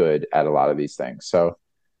really good at a lot of these things. So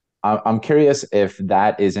I'm curious if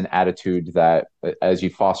that is an attitude that, as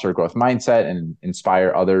you foster a growth mindset and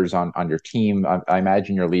inspire others on your team, I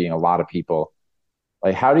imagine you're leading a lot of people.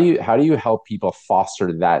 Like, how do you help people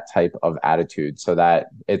foster that type of attitude so that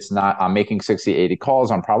it's not, I'm making 60, 80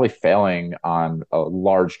 calls, I'm probably failing on a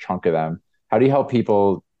large chunk of them. How do you help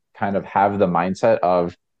people kind of have the mindset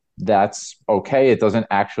of that's okay? It doesn't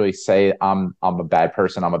actually say I'm a bad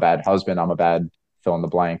person, I'm a bad husband, I'm a bad fill in the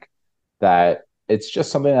blank, that it's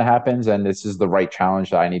just something that happens, and this is the right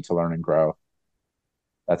challenge that I need to learn and grow,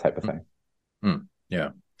 that type of thing. Yeah.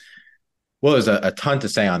 Well, there's a ton to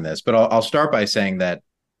say on this, but I'll start by saying that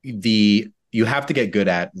you have to get good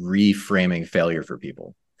at reframing failure for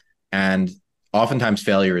people. And oftentimes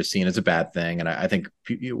failure is seen as a bad thing. And I think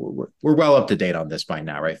we're well up to date on this by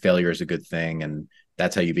now, right? Failure is a good thing, and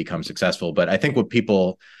that's how you become successful. But I think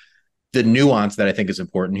the nuance that I think is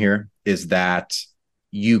important here is that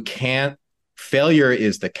you can't, failure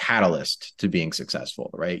is the catalyst to being successful,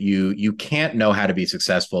 right? You can't know how to be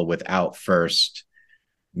successful without first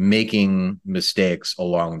making mistakes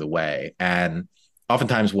along the way. And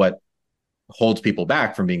oftentimes what holds people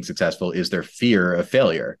back from being successful is their fear of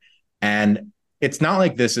failure. And it's not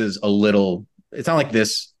like it's not like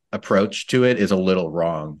this approach to it is a little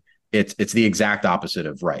wrong. It's the exact opposite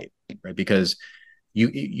of right? Because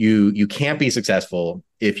you can't be successful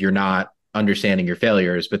if you're not understanding your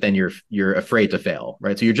failures, but then you're afraid to fail,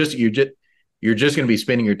 right? So you're just going to be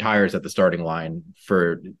spinning your tires at the starting line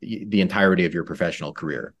for the entirety of your professional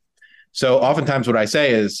career. So oftentimes what I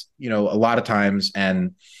say is, a lot of times,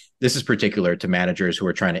 and this is particular to managers who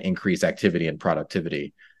are trying to increase activity and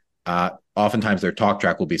productivity, oftentimes their talk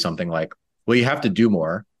track will be something like, well, you have to do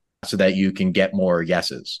more so that you can get more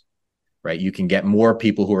yeses, right? You can get more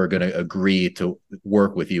people who are going to agree to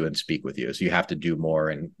work with you and speak with you. So you have to do more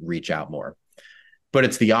and reach out more. But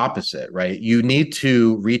it's the opposite, right? You need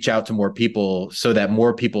to reach out to more people so that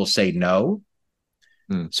more people say no,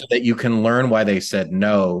 so that you can learn why they said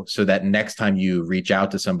no, so that next time you reach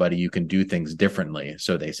out to somebody, you can do things differently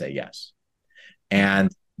so they say yes.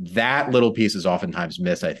 And that little piece is oftentimes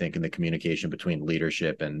missed, I think, in the communication between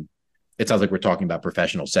leadership and, it sounds like we're talking about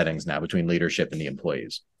professional settings now, between leadership and the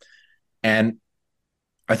employees. And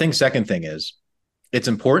I think second thing is, it's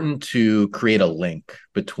important to create a link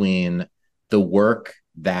between the work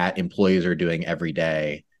that employees are doing every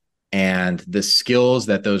day and the skills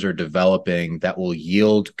that those are developing that will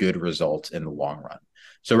yield good results in the long run.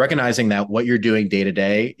 So recognizing that what you're doing day to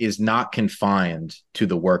day is not confined to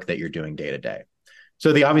the work that you're doing day to day.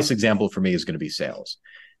 So the obvious example for me is going to be sales.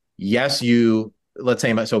 Yes, let's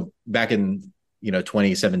say, so back in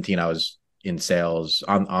 2017, I was in sales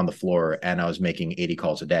on the floor and I was making 80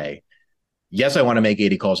 calls a day. Yes, I want to make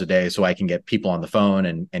 80 calls a day so I can get people on the phone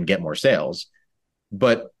and get more sales.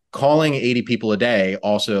 But calling 80 people a day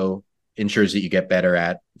also ensures that you get better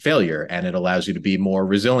at failure, and it allows you to be more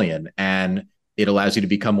resilient, and it allows you to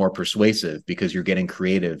become more persuasive because you're getting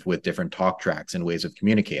creative with different talk tracks and ways of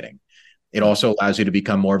communicating. It also allows you to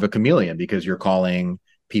become more of a chameleon because you're calling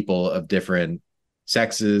people of different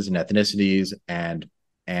sexes and ethnicities and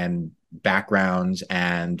backgrounds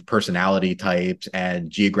and personality types and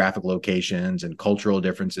geographic locations and cultural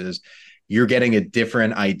differences. You're getting a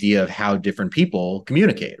different idea of how different people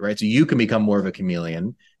communicate, right? So you can become more of a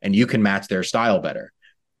chameleon and you can match their style better.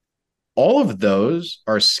 All of those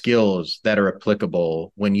are skills that are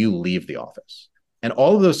applicable when you leave the office. And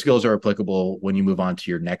all of those skills are applicable when you move on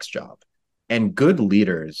to your next job. And good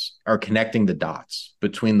leaders are connecting the dots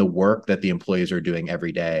between the work that the employees are doing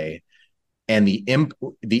every day and the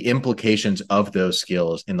implications of those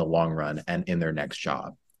skills in the long run and in their next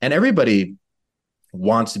job. And everybody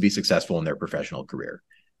wants to be successful in their professional career,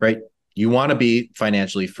 right? You want to be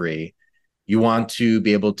financially free. You want to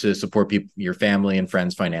be able to support people, your family and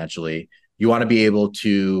friends financially. You want to be able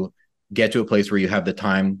to get to a place where you have the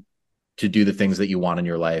time to do the things that you want in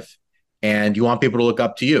your life. And you want people to look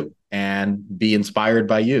up to you and be inspired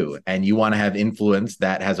by you. And you want to have influence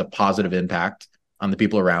that has a positive impact on the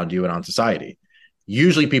people around you and on society.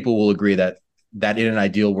 Usually people will agree that in an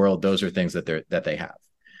ideal world, those are things that they have.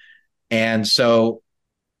 And so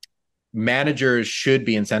managers should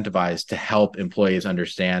be incentivized to help employees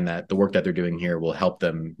understand that the work that they're doing here will help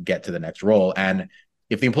them get to the next role. And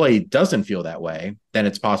if the employee doesn't feel that way, then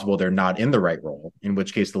it's possible they're not in the right role, in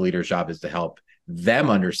which case the leader's job is to help them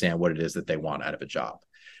understand what it is that they want out of a job.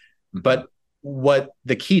 But what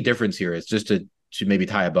the key difference here is, just to maybe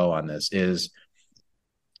tie a bow on this, is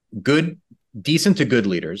decent to good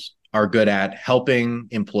leaders are good at helping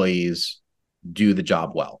employees do the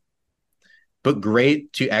job well. But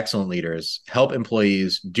great to excellent leaders help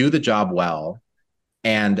employees do the job well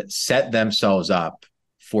and set themselves up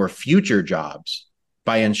for future jobs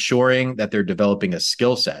by ensuring that they're developing a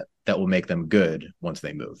skill set that will make them good once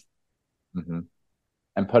they move. Mm-hmm.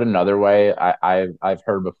 And put another way, I've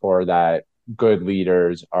heard before that good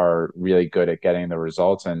leaders are really good at getting the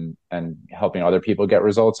results and helping other people get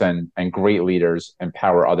results, and great leaders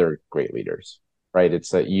empower other great leaders, right? It's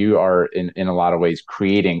that you are in a lot of ways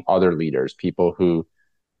creating other leaders, people who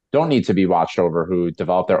don't need to be watched over, who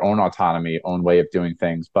develop their own autonomy, own way of doing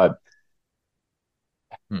things. But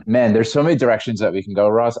Hmm. Man, there's so many directions that we can go,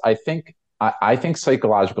 Ross. I think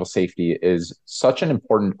psychological safety is such an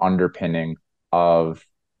important underpinning of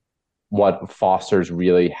what fosters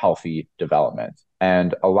really healthy development.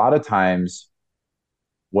 And a lot of times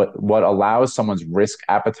what allows someone's risk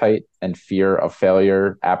appetite and fear of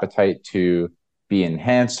failure appetite to be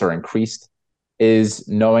enhanced or increased is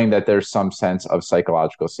knowing that there's some sense of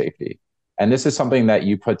psychological safety. And this is something that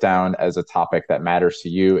you put down as a topic that matters to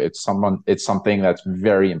you. It's something that's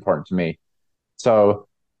very important to me. So,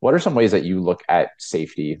 what are some ways that you look at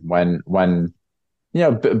safety when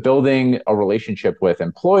building a relationship with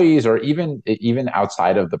employees or even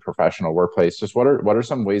outside of the professional workplace? Just what are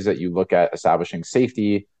some ways that you look at establishing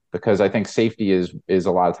safety? Because I think safety is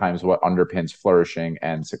a lot of times what underpins flourishing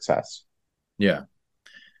and success. Yeah.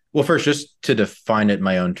 Well, first, just to define it in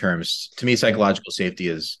my own terms, to me, psychological safety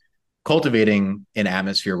is cultivating an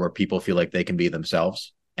atmosphere where people feel like they can be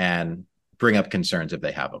themselves and bring up concerns if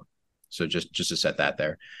they have them. So just to set that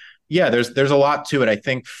there. Yeah, there's a lot to it. I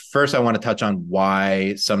think first I want to touch on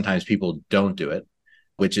why sometimes people don't do it,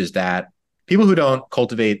 which is that people who don't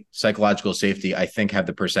cultivate psychological safety, I think, have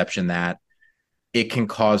the perception that it can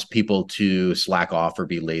cause people to slack off or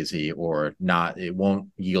be lazy or not. It won't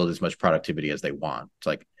yield as much productivity as they want. It's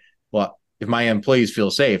like, well, if my employees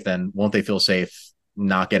feel safe, then won't they feel safe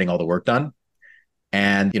not getting all the work done?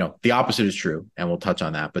 And, the opposite is true. And we'll touch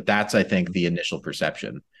on that. But that's, I think, the initial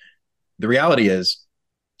perception. The reality is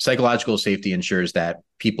psychological safety ensures that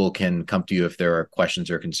people can come to you if there are questions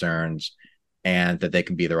or concerns and that they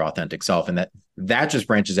can be their authentic self. And that just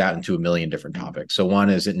branches out into a million different topics. So one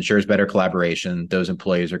is it ensures better collaboration. Those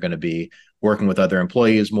employees are going to be working with other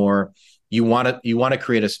employees more. You want to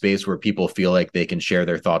create a space where people feel like they can share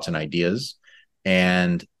their thoughts and ideas.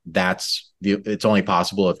 And it's only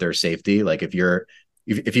possible if there's safety. Like if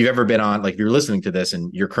you've ever been on, like if you're listening to this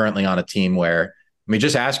and you're currently on a team where, I mean,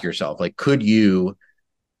 just ask yourself, like, could you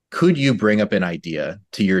bring up an idea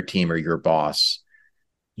to your team or your boss,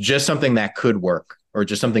 just something that could work or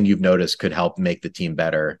just something you've noticed could help make the team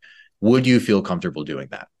better? Would you feel comfortable doing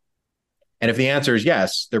that? And if the answer is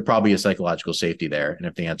yes, there probably is psychological safety there. And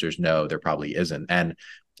if the answer is no, there probably isn't. And,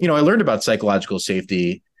 I learned about psychological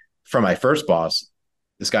safety from my first boss,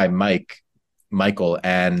 this guy, Michael,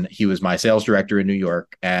 and he was my sales director in New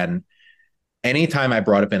York. And anytime I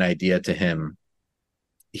brought up an idea to him,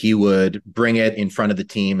 he would bring it in front of the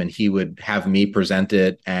team and he would have me present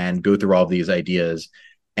it and go through all these ideas.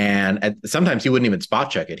 And sometimes he wouldn't even spot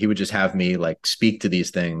check it. He would just have me like speak to these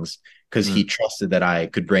things because he trusted that I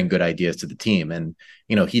could bring good ideas to the team. And,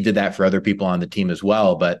 he did that for other people on the team as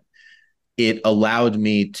well. But it allowed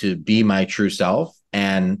me to be my true self.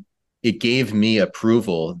 And it gave me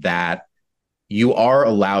approval that you are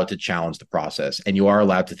allowed to challenge the process and you are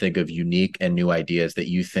allowed to think of unique and new ideas that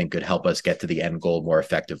you think could help us get to the end goal more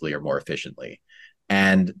effectively or more efficiently.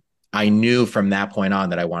 And I knew from that point on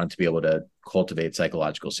that I wanted to be able to cultivate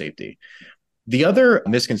psychological safety. The other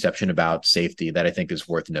misconception about safety that I think is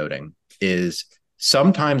worth noting is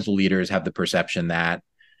sometimes leaders have the perception that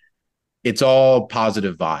it's all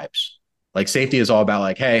positive vibes. Like safety is all about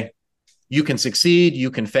like, hey, you can succeed, you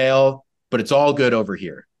can fail, but it's all good over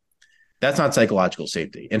here. That's not psychological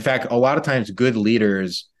safety. In fact, a lot of times good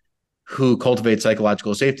leaders who cultivate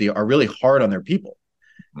psychological safety are really hard on their people.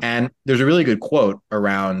 And there's a really good quote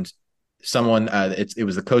around someone, it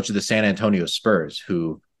was the coach of the San Antonio Spurs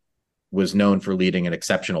who was known for leading an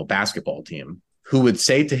exceptional basketball team, who would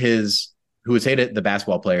say to the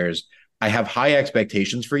basketball players, I have high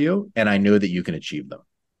expectations for you and I know that you can achieve them.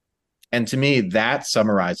 And to me, that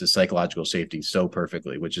summarizes psychological safety so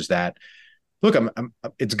perfectly, which is that, look,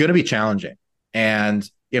 it's going to be challenging. And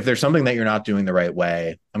if there's something that you're not doing the right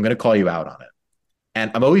way, I'm going to call you out on it.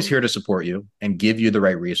 And I'm always here to support you and give you the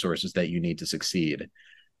right resources that you need to succeed.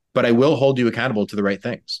 But I will hold you accountable to the right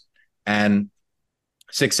things. And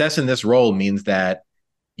success in this role means that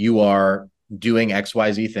you are doing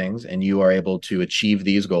XYZ things and you are able to achieve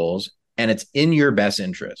these goals. And it's in your best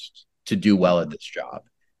interest to do well at this job.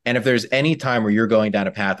 And if there's any time where you're going down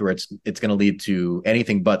a path where it's going to lead to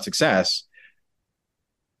anything but success,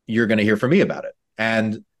 you're going to hear from me about it.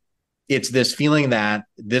 And it's this feeling that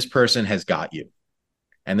this person has got you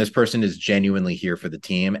and this person is genuinely here for the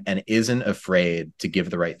team and isn't afraid to give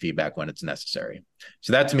the right feedback when it's necessary.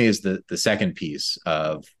 So that to me is the second piece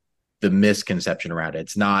of the misconception around it.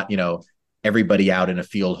 It's not, everybody out in a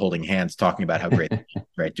field holding hands talking about how great,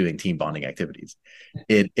 right, doing team bonding activities.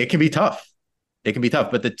 It can be tough. It can be tough,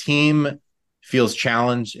 but the team feels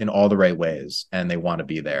challenged in all the right ways and they want to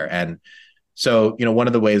be there. And so, one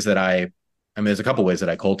of the ways that there's a couple ways that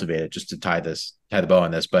I cultivate it just to tie the bow on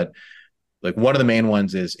this, but Like one of the main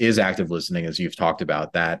ones is active listening, as you've talked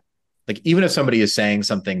about. That like even if somebody is saying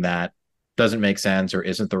something that doesn't make sense or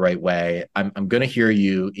isn't the right way, I'm going to hear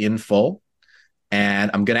you in full, and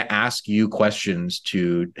I'm going to ask you questions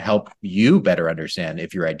to help you better understand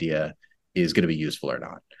if your idea is going to be useful or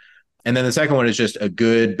not. And then the second one is just a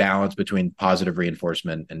good balance between positive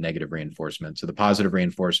reinforcement and negative reinforcement. So the positive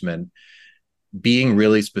reinforcement being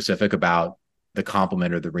really specific about the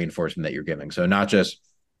compliment or the reinforcement that you're giving. So not just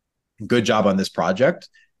good job on this project,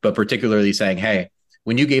 but particularly saying, hey,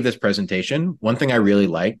 when you gave this presentation, one thing I really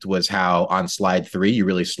liked was how on slide 3, you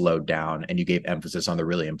really slowed down and you gave emphasis on the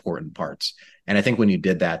really important parts. And I think when you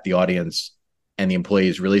did that, the audience and the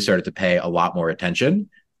employees really started to pay a lot more attention.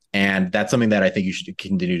 And that's something that I think you should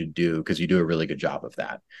continue to do because you do a really good job of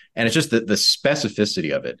that. And it's just the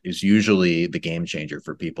specificity of it is usually the game changer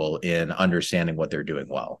for people in understanding what they're doing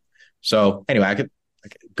well. So anyway, I could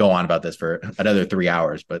go on about this for another 3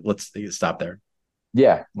 hours, but let's stop there.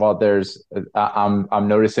 Yeah, well, I'm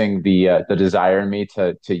noticing the desire in me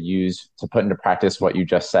to put into practice what you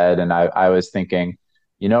just said, and I was thinking,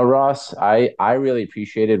 Ross, I really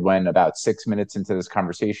appreciated when about 6 minutes into this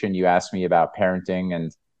conversation, you asked me about parenting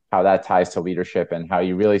and how that ties to leadership, and how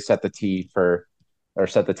you really set the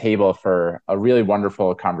table for a really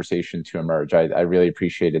wonderful conversation to emerge. I really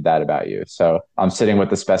appreciated that about you. So I'm sitting with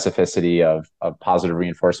the specificity of positive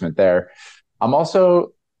reinforcement there. I'm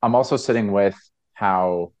also I'm also sitting with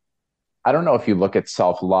how I don't know if you look at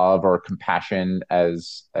self-love or compassion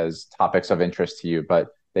as topics of interest to you, but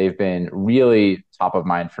they've been really top of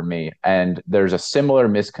mind for me. And there's a similar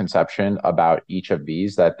misconception about each of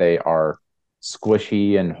these, that they are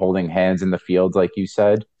squishy and holding hands in the fields, like you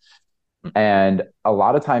said. And a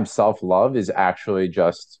lot of times self-love is actually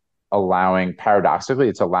just paradoxically,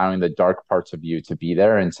 it's allowing the dark parts of you to be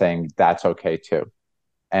there and saying that's okay too.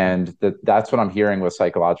 And that's what I'm hearing with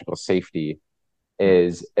psychological safety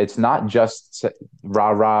is it's not just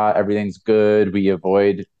rah rah, everything's good, we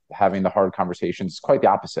avoid having the hard conversations. It's quite the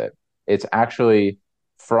opposite. It's actually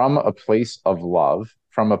from a place of love,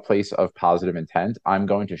 from a place of positive intent. I'm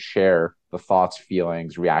going to share the thoughts,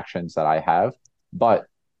 feelings, reactions that I have. But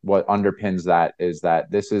what underpins that is that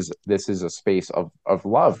this is a space of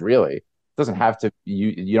love, really. It doesn't have to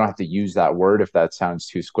you don't have to use that word if that sounds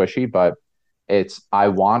too squishy, but it's I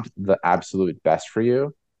want the absolute best for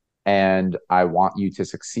you, and I want you to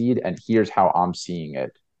succeed, and here's how I'm seeing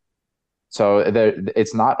it. So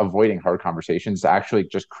it's not avoiding hard conversations, it's actually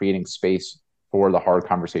just creating space for the hard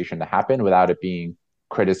conversation to happen without it being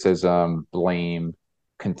criticism, blame,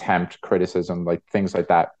 contempt, criticism, like things like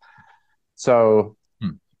that. So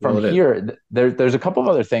Well, from it is. here, there's a couple of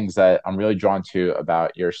other things that I'm really drawn to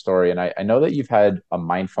about your story. And I know that you've had a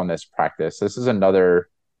mindfulness practice. This is another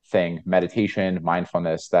thing, meditation,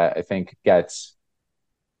 mindfulness, that I think gets,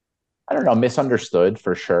 I don't know, misunderstood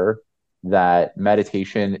for sure. That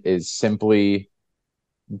meditation is simply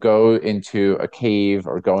go into a cave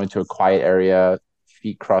or go into a quiet area,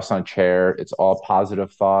 feet crossed on a chair. It's all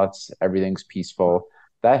positive thoughts. Everything's peaceful.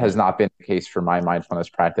 That has Yeah. not been the case for my mindfulness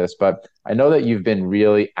practice, but I know that you've been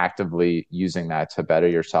really actively using that to better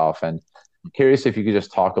yourself. And I'm curious if you could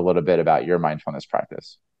just talk a little bit about your mindfulness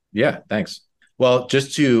practice. Yeah, thanks. Well,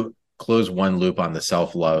 just to close one loop on the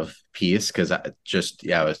self-love piece, because it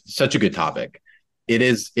was such a good topic. It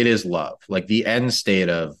is love. Like the end state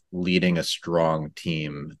of leading a strong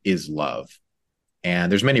team is love. And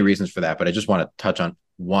there's many reasons for that, but I just want to touch on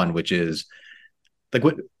one, which is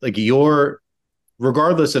your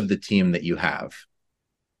regardless of the team that you have,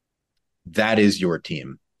 that is your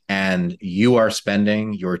team. And you are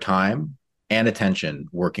spending your time and attention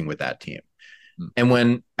working with that team. And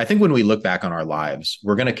when we look back on our lives,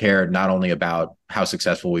 we're going to care not only about how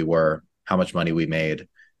successful we were, how much money we made,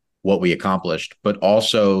 what we accomplished, but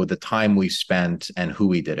also the time we spent and who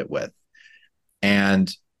we did it with.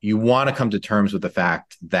 And you want to come to terms with the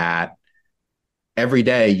fact that every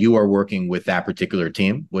day you are working with that particular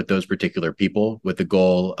team, with those particular people, with the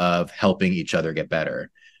goal of helping each other get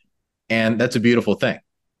better. And that's a beautiful thing,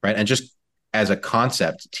 right? And just as a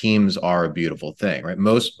concept, teams are a beautiful thing, right?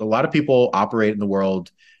 A lot of people operate in the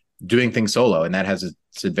world doing things solo, and that has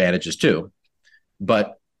its advantages too.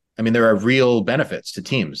 But I mean, there are real benefits to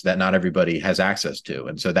teams that not everybody has access to.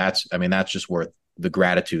 And so that's just worth the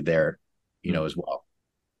gratitude there, as well.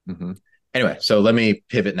 Mm-hmm. Anyway, so let me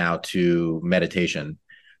pivot now to meditation,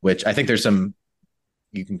 which I think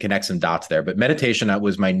you can connect some dots there. But meditation, that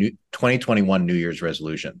was my 2021 New Year's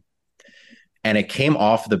resolution. And it came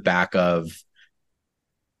off the back of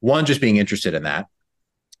one, just being interested in that,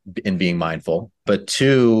 in being mindful. But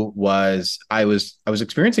two was I was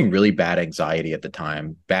experiencing really bad anxiety at the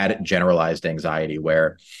time, bad generalized anxiety,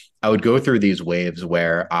 where I would go through these waves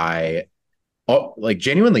where I like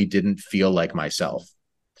genuinely didn't feel like myself,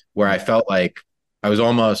 where I felt like I was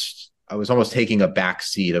almost taking a back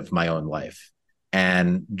seat of my own life.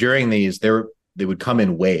 And during these, they would come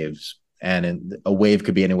in waves, and a wave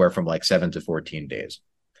could be anywhere from like 7 to 14 days.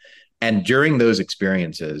 And during those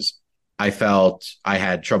experiences, I felt I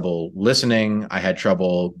had trouble listening. I had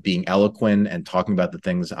trouble being eloquent and talking about the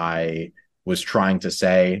things I was trying to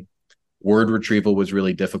say. Word retrieval was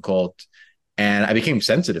really difficult. And I became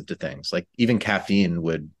sensitive to things like even caffeine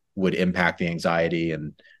would impact the anxiety,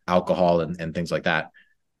 and alcohol and things like that.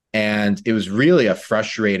 And it was really a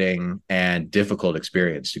frustrating and difficult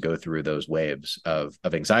experience to go through those waves of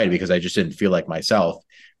anxiety because I just didn't feel like myself.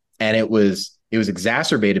 And it was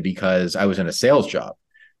exacerbated because I was in a sales job.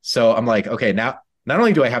 So I'm like, okay, now not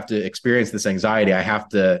only do I have to experience this anxiety, I have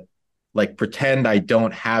to like pretend I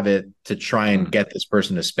don't have it to try and get this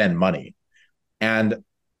person to spend money. And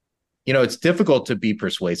it's difficult to be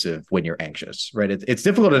persuasive when you're anxious, right? It's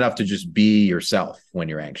difficult enough to just be yourself when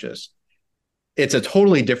you're anxious. It's a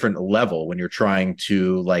totally different level when you're trying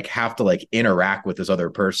to like have to like interact with this other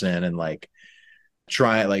person and like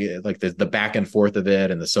try like the back and forth of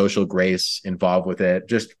it and the social grace involved with it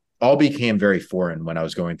just all became very foreign when I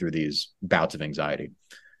was going through these bouts of anxiety.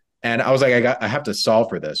 And I was like, I have to solve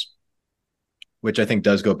for this, which I think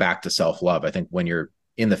does go back to self-love. I think when you're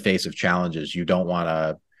in the face of challenges, you don't want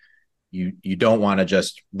to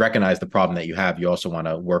just recognize the problem that you have. You also want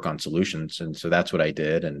to work on solutions. And so that's what I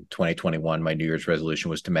did. In 2021, my New Year's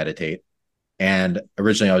resolution was to meditate. And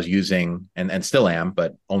originally I was using, and still am,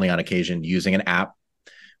 but only on occasion, using an app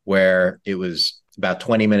where it was about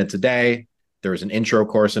 20 minutes a day. There was an intro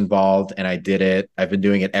course involved, and I did it. I've been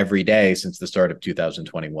doing it every day since the start of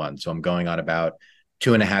 2021. So I'm going on about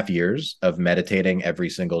 2.5 years of meditating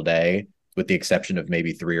every single day, with the exception of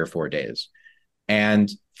maybe 3 or 4 days. And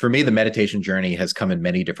for me, the meditation journey has come in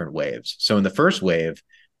many different waves. So in the first wave,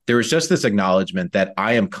 there was just this acknowledgement that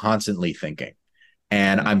I am constantly thinking,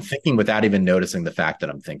 and I'm thinking without even noticing the fact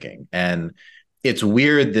that I'm thinking. And it's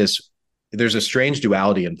weird. There's a strange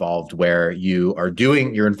duality involved where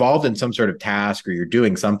you're involved in some sort of task or you're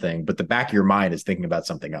doing something, but the back of your mind is thinking about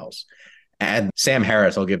something else. And Sam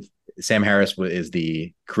Harris is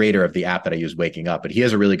the creator of the app that I use, Waking Up, but he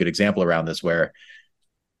has a really good example around this where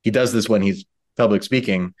he does this when he's public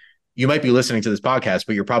speaking. You might be listening to this podcast,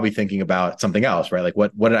 but you're probably thinking about something else, right? Like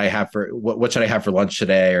what did I have for what should I have for lunch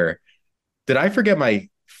today? Or did I forget my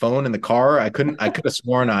phone in the car? I could have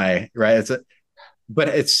sworn right. But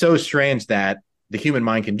it's so strange that the human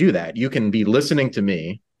mind can do that. You can be listening to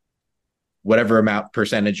me, whatever amount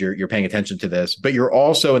percentage you're paying attention to this, but you're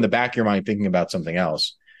also in the back of your mind thinking about something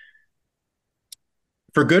else.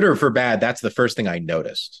 For good or for bad, that's the first thing I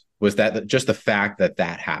noticed, was that just the fact that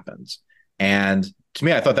that happens. And to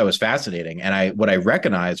me, I thought that was fascinating. And what I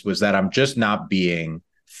recognized was that I'm just not being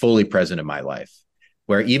fully present in my life,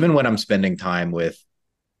 where even when I'm spending time with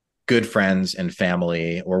good friends and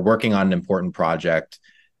family or working on an important project,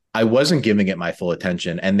 I wasn't giving it my full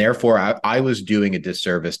attention. And therefore, I was doing a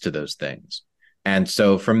disservice to those things. And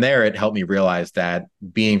so from there, it helped me realize that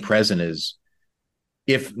being present is,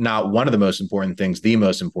 if not one of the most important things, the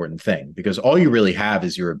most important thing, because all you really have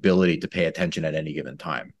is your ability to pay attention at any given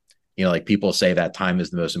time. Like people say that time is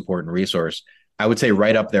the most important resource. I would say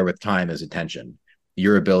right up there with time is attention.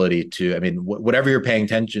 Your ability to, I mean, whatever you're paying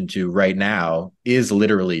attention to right now is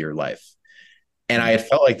literally your life. And I had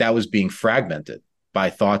felt like that was being fragmented by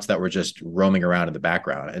thoughts that were just roaming around in the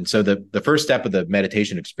background. And so the first step of the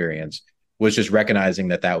meditation experience was just recognizing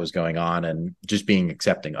that that was going on and just being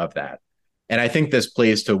accepting of that. And I think this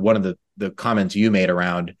plays to one of the comments you made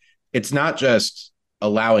around, it's not just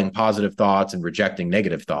allowing positive thoughts and rejecting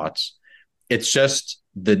negative thoughts. It's just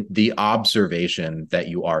the observation that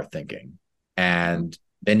you are thinking. And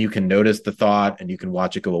then you can notice the thought and you can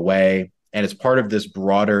watch it go away. And it's part of this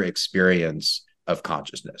broader experience of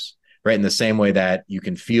consciousness, right? In the same way that you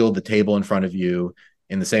can feel the table in front of you,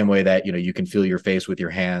 in the same way that, you can feel your face with your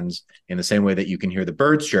hands, in the same way that you can hear the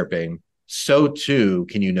birds chirping, so too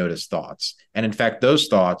can you notice thoughts. And in fact, those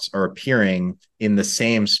thoughts are appearing in the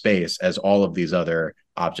same space as all of these other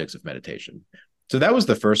objects of meditation. So that was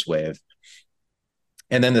the first wave.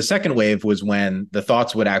 And then the second wave was when the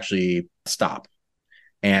thoughts would actually stop.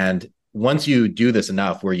 And once you do this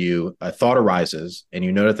enough, where a thought arises and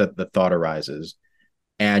you notice that the thought arises,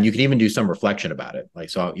 and you can even do some reflection about it. Like,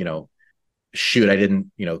 so, shoot, I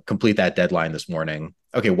didn't, complete that deadline this morning.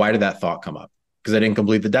 Okay, why did that thought come up? Because I didn't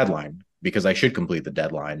complete the deadline, because I should complete the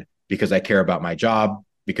deadline, because I care about my job,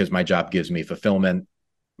 because my job gives me fulfillment.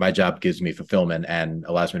 My job gives me fulfillment and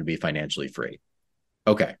allows me to be financially free.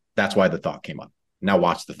 Okay, that's why the thought came up. Now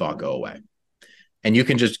watch the thought go away. And you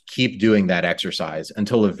can just keep doing that exercise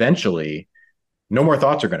until eventually no more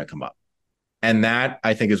thoughts are going to come up. And that,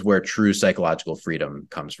 I think, is where true psychological freedom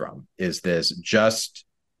comes from, is this just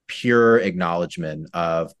pure acknowledgement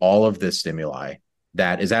of all of this stimuli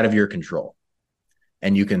that is out of your control.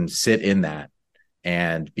 And you can sit in that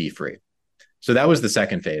and be free. So that was the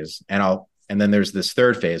second phase. And then there's this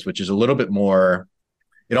third phase, which is a little bit more,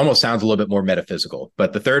 it almost sounds a little bit more metaphysical.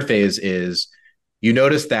 But the third phase is you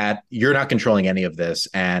notice that you're not controlling any of this.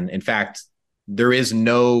 And in fact, there is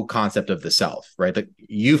no concept of the self, right? That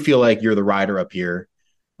you feel like you're the rider up here,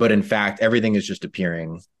 but in fact, everything is just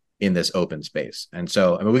appearing in this open space. And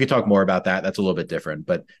so, I mean, we could talk more about that. That's a little bit different,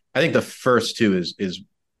 but I think the first two is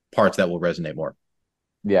parts that will resonate more.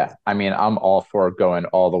 Yeah, I mean, I'm all for going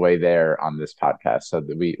all the way there on this podcast, so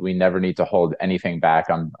that we never need to hold anything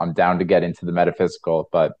back. I'm down to get into the metaphysical,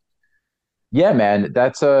 but yeah, man,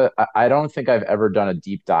 I don't think I've ever done a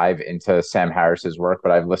deep dive into Sam Harris's work,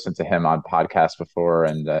 but I've listened to him on podcasts before,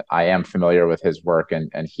 and I am familiar with his work,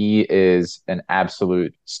 and he is an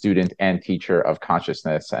absolute student and teacher of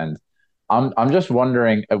consciousness. And I'm just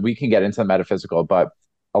wondering, we can get into the metaphysical, but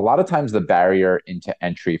a lot of times the barrier into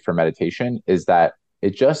entry for meditation is that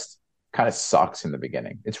it just kind of sucks in the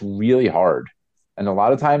beginning. It's really hard. And a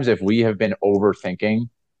lot of times if we have been overthinking,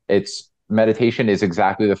 it's meditation is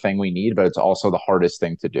exactly the thing we need, but it's also the hardest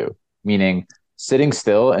thing to do. Meaning sitting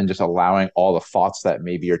still and just allowing all the thoughts that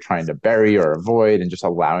maybe you're trying to bury or avoid and just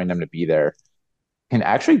allowing them to be there can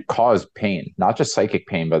actually cause pain, not just psychic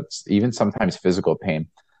pain, but even sometimes physical pain.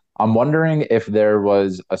 I'm wondering if there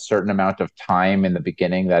was a certain amount of time in the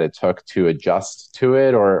beginning that it took to adjust to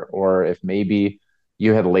it, or if maybe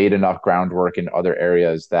you had laid enough groundwork in other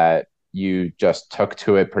areas that you just took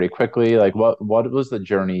to it pretty quickly. Like what was the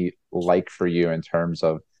journey like for you in terms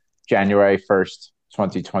of January 1st,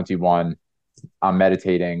 2021? I'm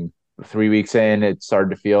meditating. 3 weeks in, it started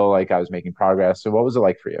to feel like I was making progress. So what was it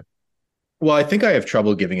like for you? Well, I think I have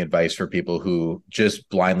trouble giving advice for people who just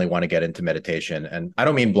blindly want to get into meditation. And I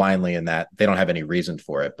don't mean blindly in that they don't have any reason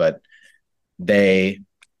for it, but they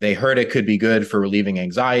they heard it could be good for relieving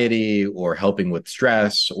anxiety or helping with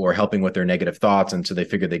stress or helping with their negative thoughts. And so they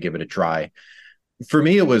figured they'd give it a try. For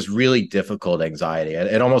me, it was really difficult anxiety.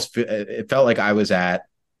 It felt like I was at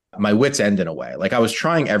my wit's end in a way. Like I was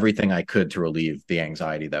trying everything I could to relieve the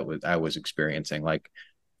anxiety that I was experiencing. Like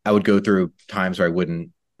I would go through times where I wouldn't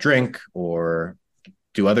drink or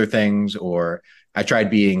do other things, or I tried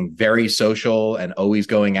being very social and always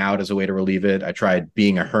going out as a way to relieve it. I tried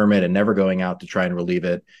being a hermit and never going out to try and relieve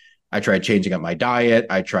it. I tried changing up my diet.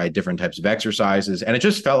 I tried different types of exercises, and it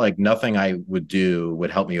just felt like nothing I would do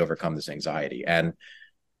would help me overcome this anxiety. And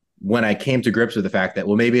when I came to grips with the fact that,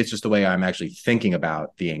 well, maybe it's just the way I'm actually thinking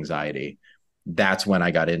about the anxiety, that's when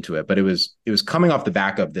I got into it. But it was coming off the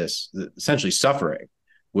back of this essentially suffering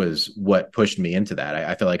was what pushed me into that.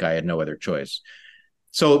 I feel like I had no other choice.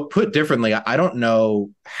 So put differently, I don't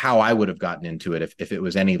know how I would have gotten into it if it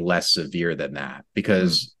was any less severe than that,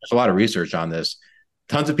 because there's a lot of research on this.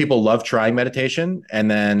 Tons of people love trying meditation,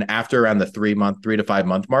 and then after around the 3 to 5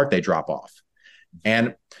 month mark, they drop off.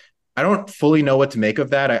 And I don't fully know what to make of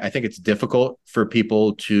that. I think it's difficult for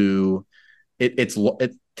people to.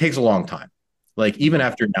 It takes a long time. Like even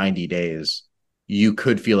after 90 days, you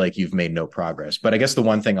could feel like you've made no progress. But I guess the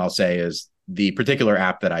one thing I'll say is the particular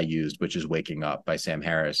app that I used, which is Waking Up by Sam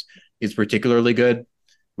Harris, is particularly good,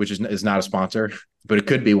 which is not a sponsor, but it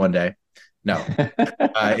could be one day. No,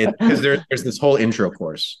 because there's this whole intro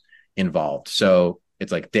course involved. So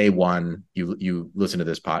it's like day one, you listen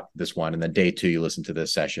to this one, and then day two, you listen to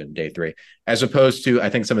this session, day three, as opposed to, I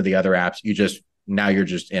think some of the other apps, you're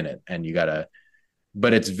just in it and you gotta,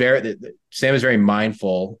 but Sam is very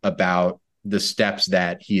mindful about the steps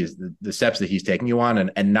that he's taking you on,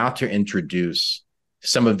 and not to introduce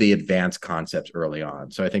some of the advanced concepts early on.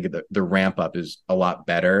 So I think the ramp up is a lot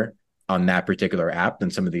better on that particular app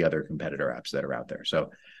than some of the other competitor apps that are out there. So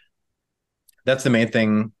that's the main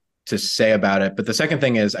thing to say about it. But the second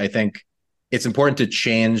thing is, I think it's important to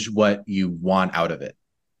change what you want out of it.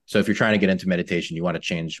 So if you're trying to get into meditation, you want to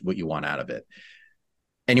change what you want out of it.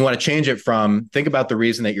 And you want to change it from think about the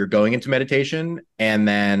reason that you're going into meditation, and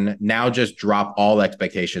then now just drop all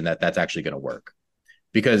expectation that that's actually going to work.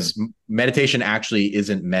 Because meditation actually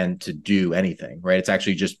isn't meant to do anything, right? It's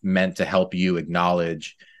actually just meant to help you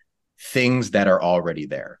acknowledge things that are already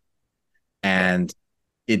there. And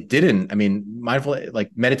meditation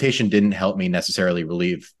didn't help me necessarily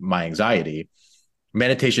relieve my anxiety.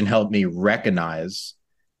 Meditation helped me recognize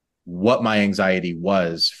what my anxiety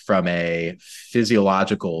was from a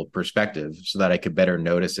physiological perspective so that I could better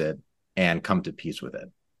notice it and come to peace with it.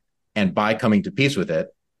 And by coming to peace with it,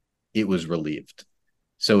 it was relieved.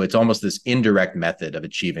 So it's almost this indirect method of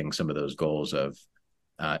achieving some of those goals of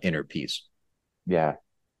inner peace. Yeah.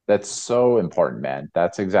 That's so important, man.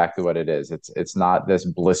 That's exactly what it is. It's not this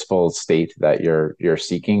blissful state that you're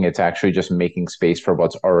seeking. It's actually just making space for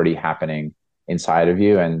what's already happening inside of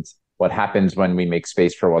you. And what happens when we make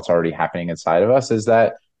space for what's already happening inside of us is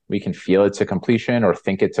that we can feel it to completion or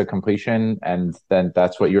think it to completion. And then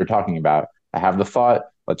that's what you were talking about. I have the thought.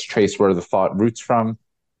 Let's trace where the thought roots from.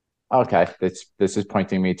 Okay, this is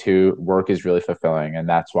pointing me to work is really fulfilling, and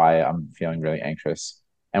that's why I'm feeling really anxious.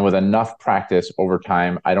 And with enough practice over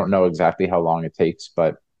time, I don't know exactly how long it takes,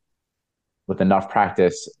 but with enough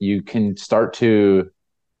practice, you can start to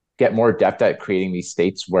get more adept at creating these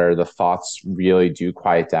states where the thoughts really do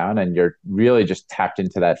quiet down and you're really just tapped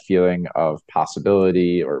into that feeling of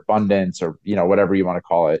possibility or abundance or whatever you want to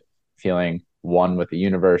call it, feeling one with the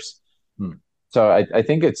universe. Hmm. So I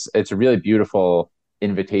think it's a really beautiful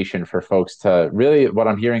invitation for folks to really, what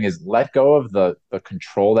I'm hearing is let go of the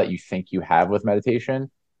control that you think you have with meditation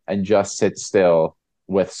and just sit still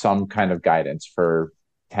with some kind of guidance for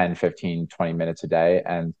 10, 15, 20 minutes a day.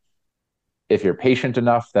 And if you're patient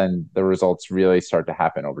enough, then the results really start to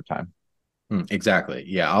happen over time. Exactly.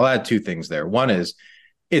 Yeah, I'll add two things there. One is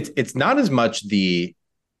it's not as much the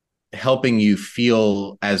helping you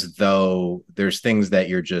feel as though there's things that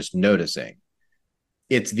you're just noticing.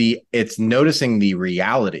 It's noticing the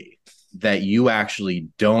reality that you actually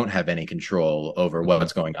don't have any control over Mm-hmm.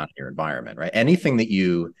 what's going on in your environment, right? Anything that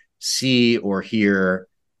you see or hear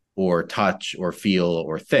or touch or feel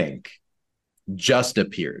or think just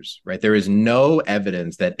appears, right? There is no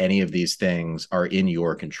evidence that any of these things are in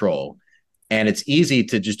your control. And it's easy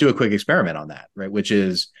to just do a quick experiment on that, right? Which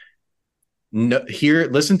is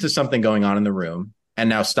listen to something going on in the room and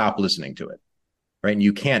now stop listening to it, right? And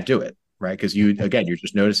you can't do it, right? Because you're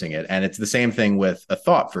just noticing it. And it's the same thing with a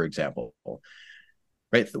thought, for example,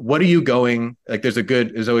 right? What are you going, like,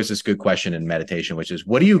 there's always this good question in meditation, which is,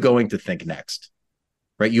 what are you going to think next?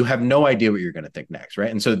 Right? You have no idea what you're going to think next,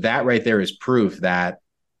 right? And so that right there is proof that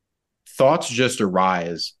thoughts just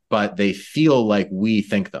arise, but they feel like we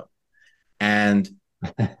think them. And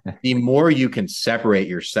the more you can separate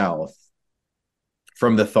yourself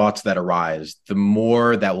from the thoughts that arise, the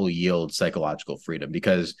more that will yield psychological freedom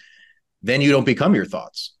because then you don't become your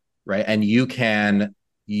thoughts, right? And you can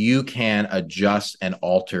adjust and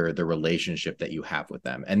alter the relationship that you have with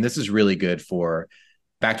them. And this is really good for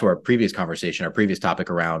back to our previous conversation, our previous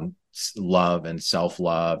topic around love and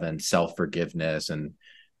self-love and self-forgiveness and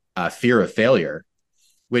fear of failure,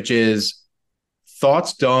 which is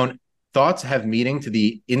thoughts have meaning to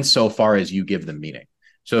the insofar as you give them meaning.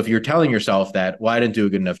 So if you're telling yourself that, well, I didn't do a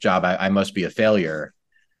good enough job, I must be a failure,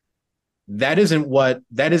 that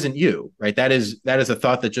isn't you, right? That is a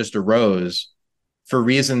thought that just arose for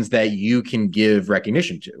reasons that you can give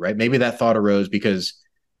recognition to, right? Maybe that thought arose because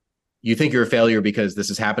you think you're a failure because this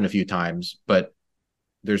has happened a few times, but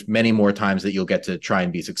there's many more times that you'll get to try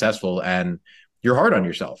and be successful and you're hard on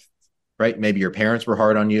yourself, right? Maybe your parents were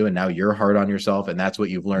hard on you and now you're hard on yourself and that's what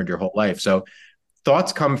you've learned your whole life. So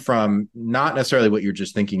thoughts come from not necessarily what you're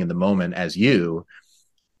just thinking in the moment as you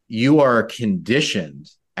are conditioned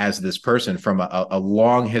as this person from a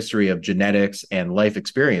long history of genetics and life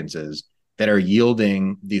experiences that are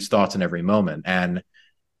yielding these thoughts in every moment. And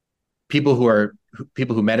people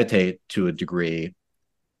who meditate to a degree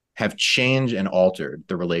have changed and altered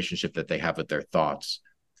the relationship that they have with their thoughts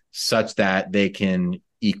such that they can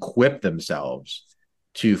equip themselves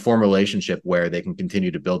to form a relationship where they can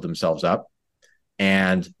continue to build themselves up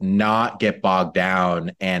and not get bogged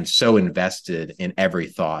down and so invested in every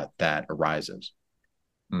thought that arises.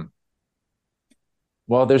 Hmm.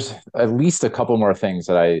 Well, there's at least a couple more things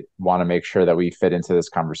that I want to make sure that we fit into this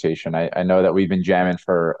conversation. I know that we've been jamming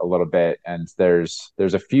for a little bit, and there's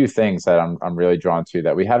a few things that I'm really drawn to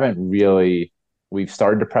that we haven't really we've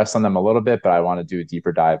started to press on them a little bit, but I want to do a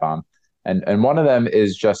deeper dive on. And one of them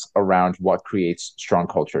is just around what creates strong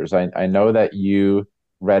cultures. I know that you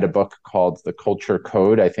read a book called The Culture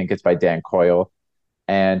Code. I think it's by Dan Coyle.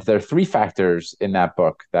 And there are three factors in that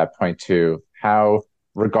book that point to how,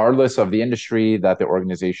 regardless of the industry that the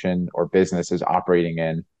organization or business is operating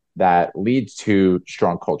in, that leads to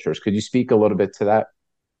strong cultures. Could you speak a little bit to that?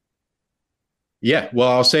 Yeah, well,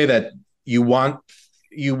 I'll say that you want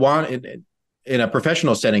in a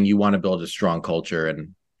professional setting, you want to build a strong culture.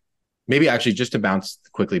 And maybe actually just to bounce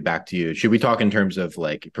quickly back to you, should we talk in terms of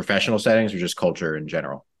like professional settings or just culture in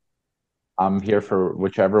general? I'm here for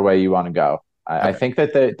whichever way you want to go. I Okay. think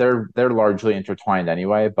that they're largely intertwined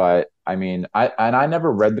anyway. But I mean, I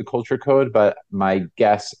never read the culture code, but my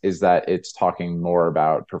guess is that it's talking more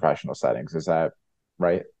about professional settings. Is that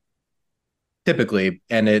right? Typically,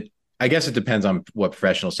 and I guess it depends on what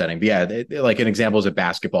professional setting. But yeah, like an example is a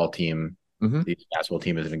basketball team. Hmm. The basketball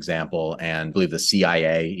team is an example, and I believe the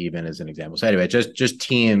CIA even is an example. So anyway, just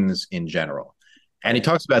teams in general. And he Right.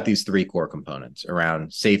 talks about these three core components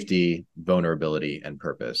around safety, vulnerability, and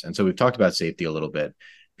purpose. And so we've talked about safety a little bit,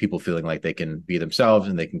 people feeling like they can be themselves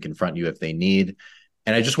and they can confront you if they need.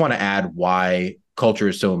 And I just want to add why culture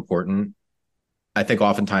is so important. I think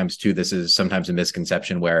oftentimes, too, this is sometimes a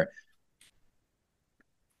misconception where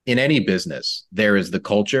in any business, there is the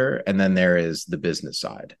culture and then there is the business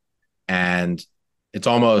side. And it's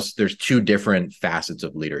almost there's two different facets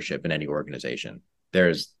of leadership in any organization.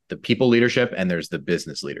 There's the people leadership and there's the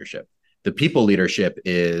business leadership. The people leadership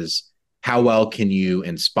is how well can you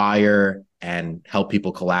inspire and help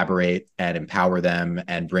people collaborate and empower them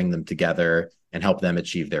and bring them together and help them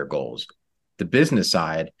achieve their goals. The business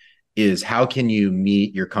side is how can you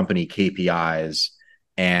meet your company KPIs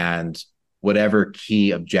and whatever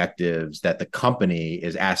key objectives that the company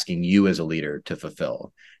is asking you as a leader to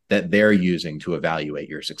fulfill that they're using to evaluate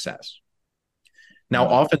your success. Now,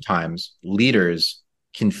 Mm. oftentimes leaders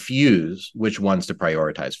confuse which ones to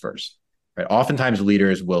prioritize first. Right? Oftentimes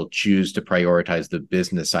leaders will choose to prioritize the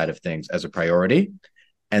business side of things as a priority.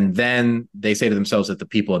 And then they say to themselves that the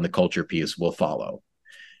people and the culture piece will follow.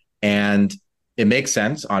 And it makes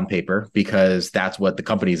sense on paper because that's what the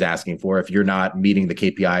company is asking for. If you're not meeting the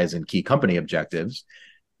KPIs and key company objectives,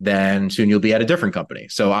 then soon you'll be at a different company.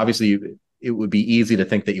 So obviously, it would be easy to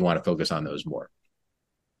think that you want to focus on those more.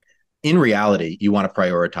 In reality, you want to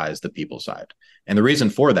prioritize the people side. And the reason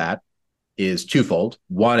for that is twofold.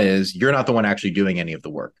 One is you're not the one actually doing any of the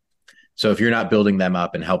work. So if you're not building them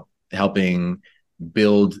up and helping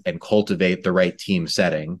build and cultivate the right team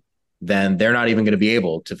setting, then they're not even going to be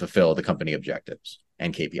able to fulfill the company objectives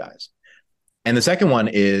and KPIs. And the second one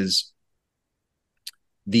is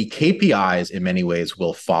the KPIs in many ways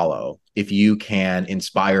will follow if you can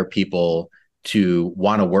inspire people to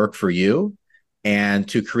want to work for you and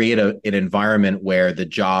to create an environment where the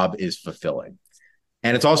job is fulfilling.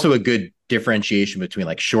 And it's also a good differentiation between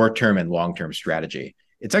like short-term and long-term strategy.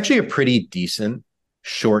 It's actually a pretty decent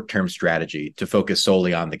short-term strategy to focus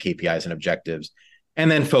solely on the KPIs and objectives and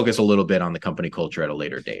then focus a little bit on the company culture at a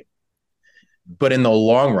later date. But in the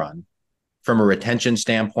long run, from a retention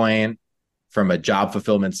standpoint, from a job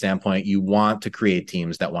fulfillment standpoint, you want to create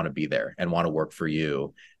teams that want to be there and want to work for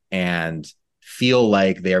you and feel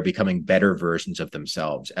like they are becoming better versions of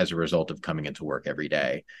themselves as a result of coming into work every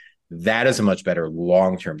day. That is a much better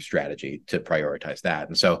long-term strategy to prioritize that.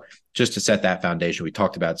 And so just to set that foundation, we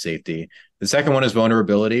talked about safety. The second one is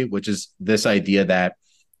vulnerability, which is this idea that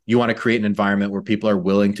you want to create an environment where people are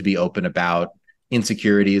willing to be open about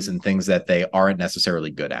insecurities and things that they aren't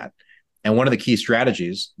necessarily good at. And one of the key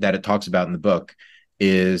strategies that it talks about in the book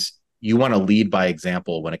is you want to lead by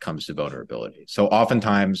example when it comes to vulnerability. So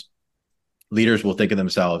oftentimes leaders will think of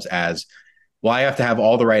themselves as, well, I have to have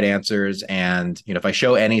all the right answers. And, if I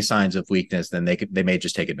show any signs of weakness, then they may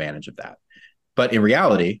just take advantage of that. But in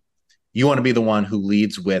reality, you want to be the one who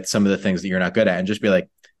leads with some of the things that you're not good at and just be like,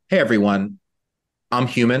 hey, everyone, I'm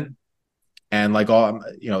human. And like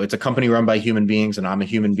it's a company run by human beings and I'm a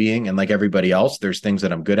human being. And like everybody else, there's things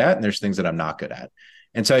that I'm good at and there's things that I'm not good at.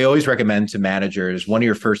 And so I always recommend to managers, one of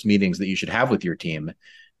your first meetings that you should have with your team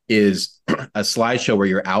is a slideshow where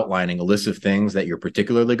you're outlining a list of things that you're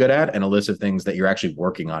particularly good at and a list of things that you're actually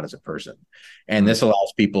working on as a person. And this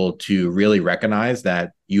allows people to really recognize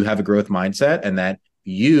that you have a growth mindset and that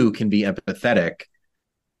you can be empathetic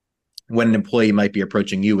when an employee might be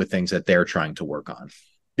approaching you with things that they're trying to work on.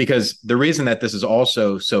 Because the reason that this is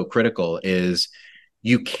also so critical is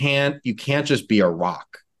you can't just be a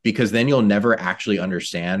rock, because then you'll never actually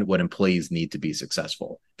understand what employees need to be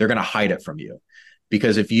successful. They're going to hide it from you.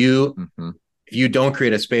 Because if you don't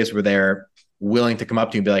create a space where they're willing to come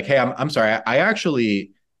up to you and be like, hey, I'm sorry, I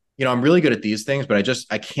actually, I'm really good at these things, but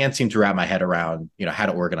I can't seem to wrap my head around, how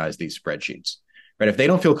to organize these spreadsheets. Right? If they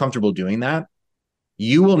don't feel comfortable doing that,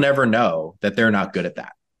 you will never know that they're not good at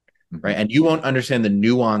that. Right. And you won't understand the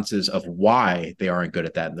nuances of why they aren't good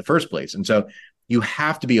at that in the first place. And so you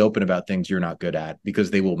have to be open about things you're not good at because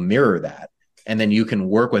they will mirror that. And then you can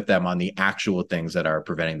work with them on the actual things that are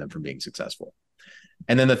preventing them from being successful.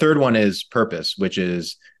 And then the third one is purpose, which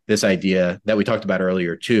is this idea that we talked about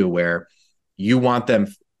earlier too, where you want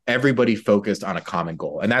everybody focused on a common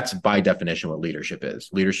goal. And that's by definition what leadership is.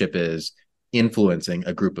 Leadership is influencing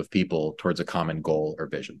a group of people towards a common goal or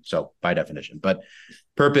vision. So by definition, but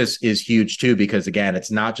purpose is huge too, because again,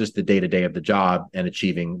 it's not just the day-to-day of the job and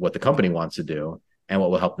achieving what the company wants to do and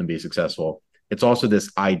what will help them be successful. It's also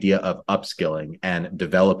this idea of upskilling and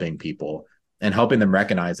developing people and helping them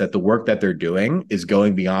recognize that the work that they're doing is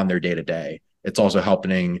going beyond their day-to-day. It's also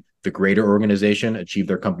helping the greater organization achieve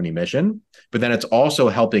their company mission, but then it's also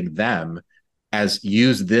helping them as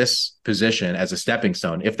use this position as a stepping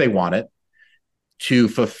stone, if they want it, to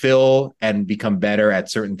fulfill and become better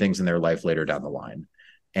at certain things in their life later down the line.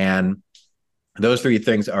 And those three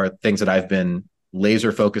things are things that I've been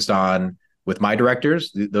laser focused on with my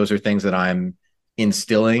directors. Those are things that I'm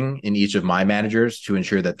instilling in each of my managers to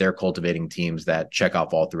ensure that they're cultivating teams that check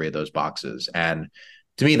off all three of those boxes. And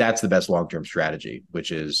to me, that's the best long-term strategy,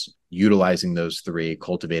 which is utilizing those three,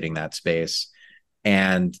 cultivating that space,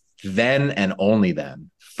 and then and only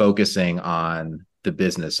then focusing on the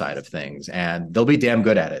business side of things. And they'll be damn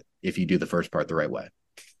good at it if you do the first part the right way.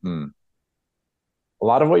 Hmm. A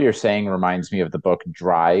lot of what you're saying reminds me of the book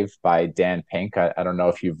Drive by Dan Pink. I don't know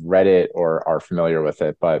if you've read it or are familiar with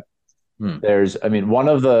it, but I mean, one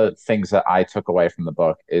of the things that I took away from the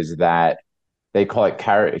book is that they call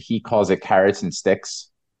it he calls it carrots and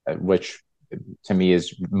sticks, which to me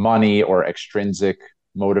is money or extrinsic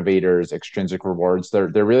motivators, extrinsic rewards. They're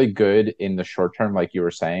really good in the short term, like you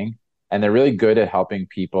were saying, and they're really good at helping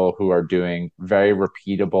people who are doing very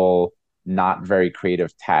repeatable, not very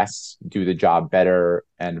creative tasks do the job better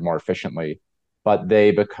and more efficiently. But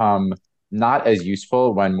they become not as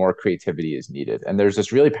useful when more creativity is needed. And there's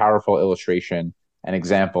this really powerful illustration and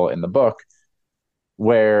example in the book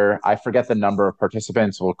where I forget the number of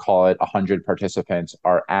participants, we'll call it 100 participants,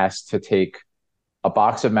 are asked to take a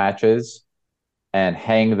box of matches and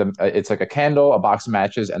hang them. It's like a candle, a box of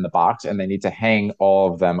matches, and the box, and they need to hang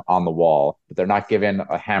all of them on the wall. But they're not given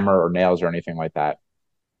a hammer or nails or anything like that.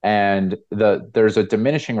 And there's a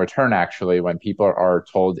diminishing return actually when people are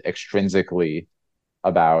told extrinsically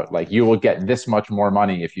about like you will get this much more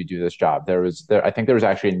money if you do this job. I think there was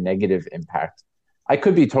actually a negative impact. I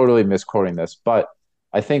could be totally misquoting this, but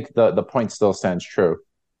I think the point still stands true.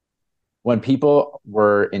 When people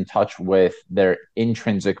were in touch with their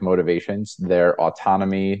intrinsic motivations, their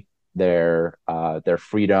autonomy, their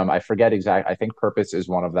freedom, I forget exact. I think purpose is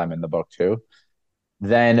one of them in the book too.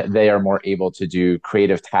 Then they are more able to do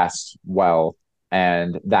creative tasks well,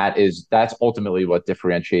 and that's ultimately what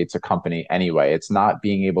differentiates a company anyway. It's not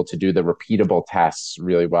being able to do the repeatable tasks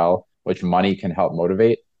really well, which money can help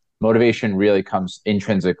motivate. Motivation really comes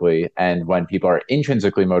intrinsically, and when people are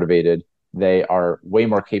intrinsically motivated, they are way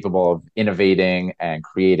more capable of innovating and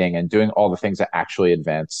creating and doing all the things that actually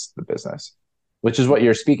advance the business, which is what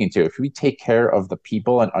you're speaking to. If we take care of the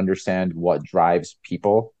people and understand what drives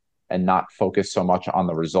people and not focus so much on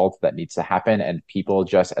the result that needs to happen and people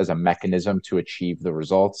just as a mechanism to achieve the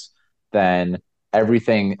results, then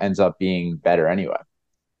everything ends up being better anyway.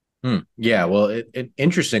 Yeah, well,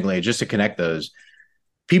 interestingly, just to connect those,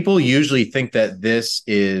 people usually think that this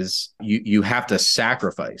is you have to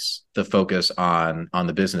sacrifice the focus on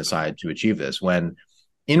the business side to achieve this, when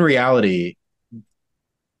in reality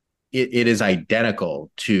it is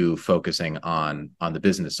identical to focusing on the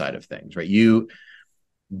business side of things, right? You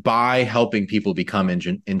by helping people become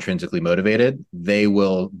intrinsically motivated, they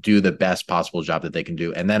will do the best possible job that they can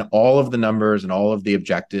do, and then all of the numbers and all of the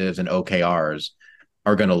objectives and OKRs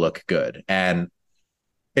are going to look good. And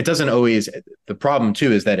it doesn't always, the problem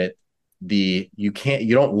too is that you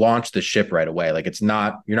don't launch the ship right away. Like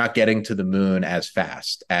you're not getting to the moon as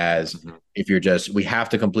fast as if you're just, we have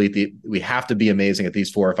to be amazing at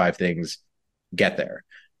these 4 or 5 things, get there.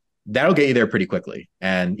 That'll get you there pretty quickly.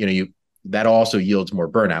 And, that also yields more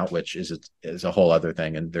burnout, which is a whole other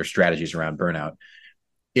thing. And there's strategies around burnout.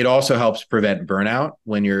 It also helps prevent burnout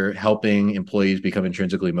when you're helping employees become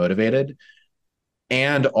intrinsically motivated.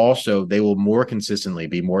 And also they will more consistently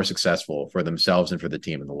be more successful for themselves and for the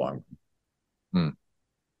team in the long run.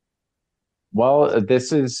 Well,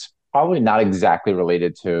 this is probably not exactly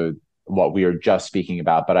related to what we were just speaking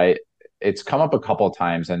about, but it's come up a couple of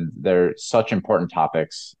times and they're such important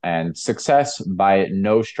topics. And success by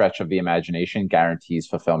no stretch of the imagination guarantees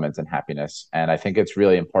fulfillment and happiness. And I think it's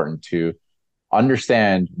really important to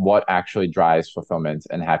understand what actually drives fulfillment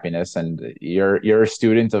and happiness. And you're a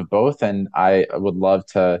student of both, and I would love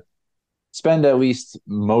to spend at least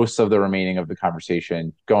most of the remaining of the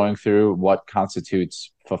conversation going through what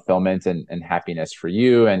constitutes fulfillment and happiness for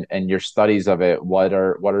you and your studies of it. What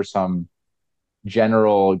are some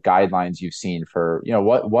general guidelines you've seen for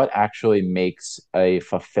what actually makes a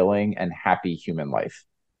fulfilling and happy human life?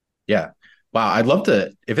 Yeah. Wow, I'd love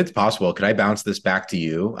to, if it's possible, could I bounce this back to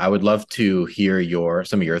you? I would love to hear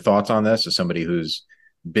some of your thoughts on this as somebody who's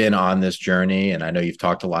been on this journey. And I know you've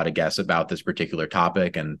talked to a lot of guests about this particular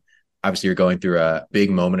topic. And obviously you're going through a big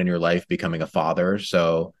moment in your life becoming a father.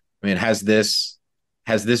 So, I mean, has this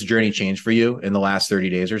journey changed for you in the last 30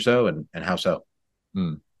 days or so? And how so?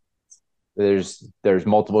 Hmm. There's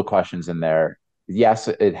multiple questions in there. Yes,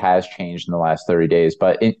 it has changed in the last 30 days,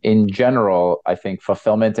 but in general, I think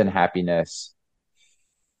fulfillment and happiness,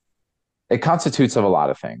 it constitutes of a lot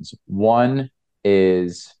of things. One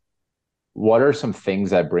is, what are some things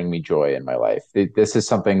that bring me joy in my life? This is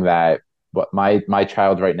something that, what my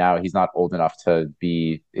child right now, he's not old enough to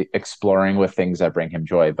be exploring with things that bring him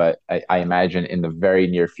joy, but I imagine in the very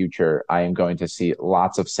near future, I am going to see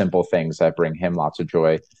lots of simple things that bring him lots of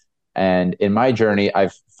joy. And in my journey,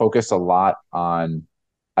 I've focused a lot on,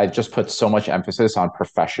 I've just put so much emphasis on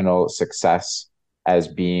professional success as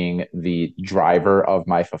being the driver of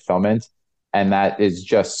my fulfillment. And that is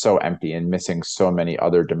just so empty and missing so many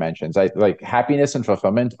other dimensions. I like happiness and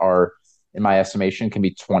fulfillment are, in my estimation, can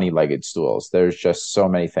be 20-legged stools. There's just so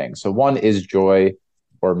many things. So one is joy,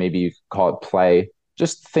 or maybe you could call it play,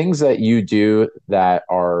 just things that you do that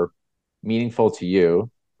are meaningful to you,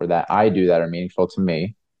 or that I do that are meaningful to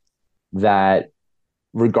me, that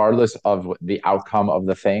regardless of the outcome of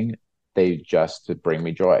the thing, they just bring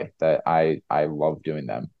me joy, that I love doing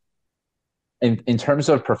them. In terms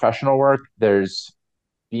of professional work, there's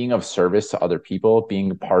being of service to other people,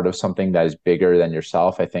 being part of something that is bigger than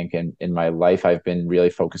yourself. I think in my life, I've been really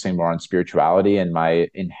focusing more on spirituality and my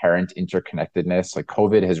inherent interconnectedness. Like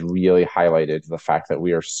COVID has really highlighted the fact that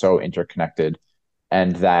we are so interconnected,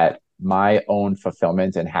 and that my own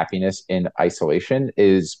fulfillment and happiness in isolation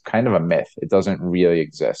is kind of a myth. It doesn't really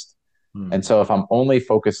exist. And Hmm. so if I'm only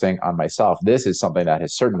focusing on myself, this is something that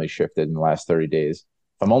has certainly shifted in the last 30 days.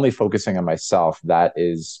 If I'm only focusing on myself, that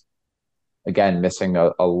is, again, missing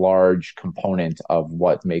a large component of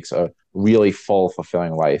what makes a really full,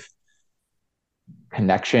 fulfilling life.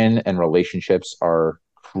 Connection and relationships are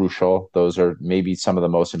crucial. Those are maybe some of the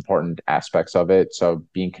most important aspects of it. So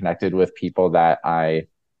being connected with people that I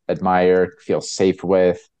admire, feel safe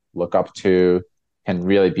with, look up to, can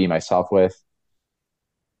really be myself with.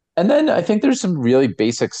 And then I think there's some really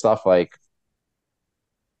basic stuff like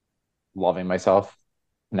loving myself,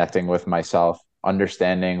 connecting with myself,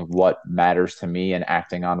 understanding what matters to me and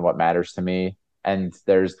acting on what matters to me. And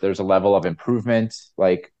there's a level of improvement,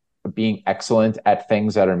 like being excellent at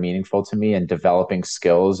things that are meaningful to me, and developing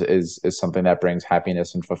skills is something that brings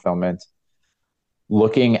happiness and fulfillment.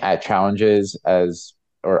 Looking at challenges as,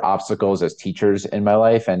 or obstacles as, teachers in my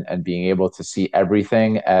life, and being able to see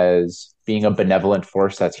everything as being a benevolent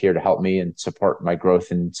force that's here to help me and support my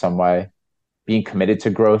growth in some way. Being committed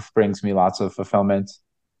to growth brings me lots of fulfillment.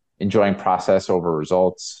 Enjoying process over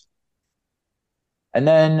results. And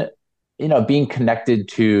then, being connected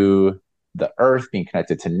to the earth, being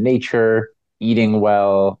connected to nature, eating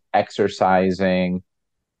well, exercising,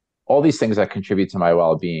 all these things that contribute to my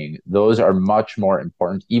well-being, those are much more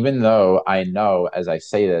important, even though I know as I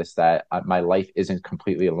say this that my life isn't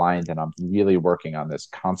completely aligned, and I'm really working on this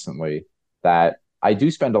constantly, that I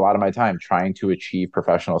do spend a lot of my time trying to achieve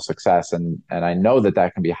professional success, and I know that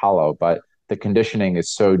that can be hollow, but the conditioning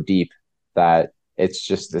is so deep that it's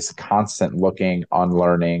just this constant looking,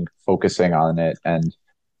 unlearning, focusing on it. And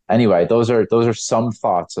anyway, those are some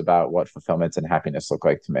thoughts about what fulfillment and happiness look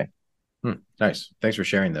like to me. Nice. Thanks for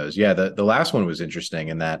sharing those. Yeah, the last one was interesting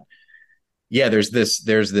in that, yeah, there's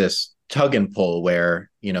this tug and pull where,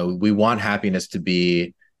 we want happiness to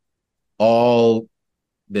be all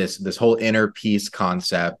this whole inner peace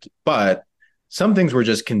concept, but some things were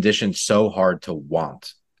just conditioned so hard to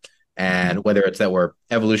want. Mm-hmm. And whether it's that we're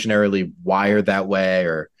evolutionarily wired that way,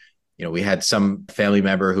 or we had some family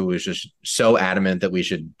member who was just so adamant that we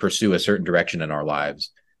should pursue a certain direction in our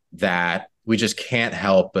lives, that we just can't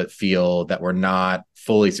help but feel that we're not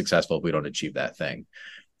fully successful if we don't achieve that thing.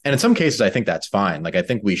 And in some cases, I think that's fine. Like, I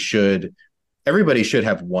think everybody should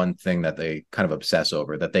have one thing that they kind of obsess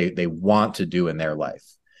over, that they want to do in their life.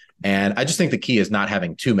 And I just think the key is not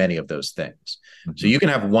having too many of those things. So Mm-hmm. you can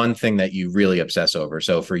have one thing that you really obsess over.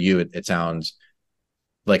 So for you, it sounds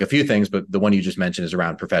like a few things, but the one you just mentioned is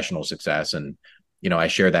around professional success. And, I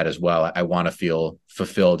share that as well. I want to feel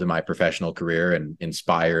fulfilled in my professional career and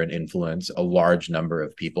inspire and influence a large number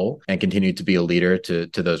of people and continue to be a leader to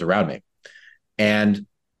those around me. And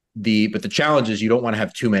but the challenge is you don't want to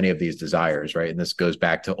have too many of these desires, right? And this goes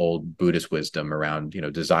back to old Buddhist wisdom around,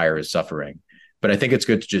 desire is suffering. But I think it's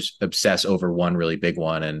good to just obsess over one really big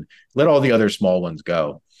one and let all the other small ones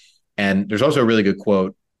go. And there's also a really good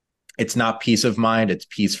quote. It's not peace of mind, it's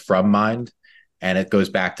peace from mind. And it goes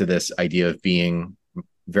back to this idea of being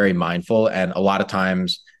very mindful. And a lot of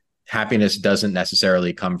times, happiness doesn't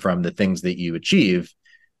necessarily come from the things that you achieve.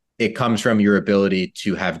 It comes from your ability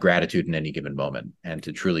to have gratitude in any given moment and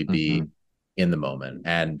to truly Hmm. be in the moment.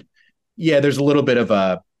 And yeah, there's a little bit of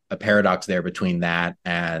a paradox there between that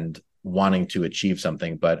and wanting to achieve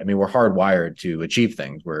something. But I mean, we're hardwired to achieve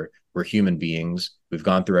things. We're human beings. We've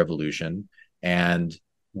gone through evolution, and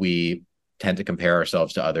we tend to compare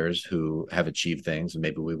ourselves to others who have achieved things, and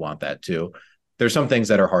maybe we want that too. There's some things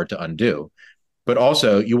that are hard to undo, but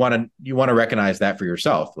also you want to recognize that for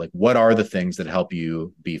yourself. Like, what are the things that help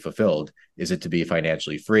you be fulfilled? Is it to be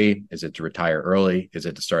financially free? Is it to retire early? Is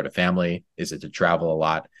it to start a family? Is it to travel a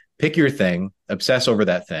lot? Pick your thing, obsess over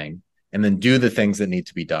that thing, and then do the things that need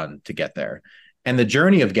to be done to get there. And the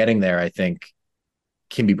journey of getting there, I think,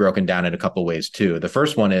 can be broken down in a couple of ways too. The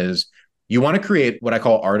first one is you want to create what I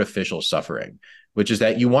call artificial suffering, which is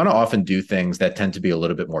that you want to often do things that tend to be a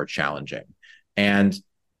little bit more challenging. And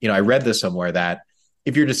I read this somewhere that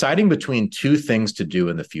if you're deciding between two things to do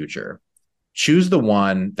in the future, choose the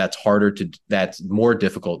one that's more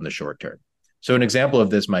difficult in the short term. So an example of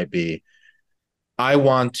this might be, I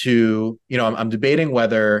want to, I'm debating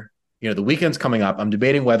whether, the weekend's coming up. I'm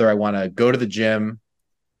debating whether I want to go to the gym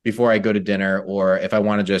before I go to dinner, or if I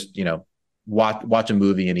want to just, watch a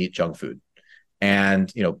movie and eat junk food.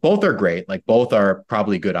 And, both are great. Like, both are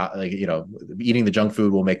probably good. Like, eating the junk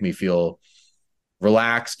food will make me feel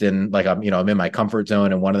relaxed and like I'm in my comfort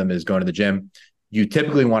zone. And one of them is going to the gym. You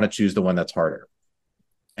typically want to choose the one that's harder.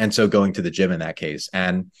 And so going to the gym in that case,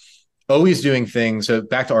 and always doing things. So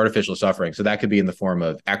back to artificial suffering. So that could be in the form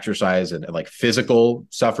of exercise and like physical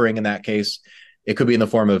suffering in that case. It could be in the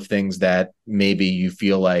form of things that maybe you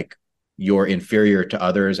feel like you're inferior to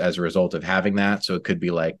others as a result of having that. So it could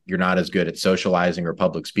be like you're not as good at socializing or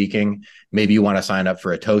public speaking. Maybe you want to sign up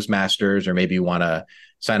for a Toastmasters, or maybe you want to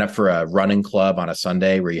sign up for a running club on a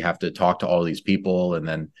Sunday where you have to talk to all these people. And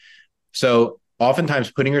then, so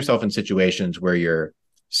oftentimes putting yourself in situations where you're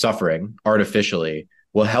suffering artificially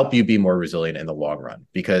will help you be more resilient in the long run,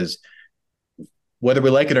 because whether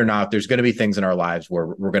we like it or not, there's going to be things in our lives where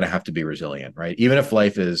we're going to have to be resilient, right? Even if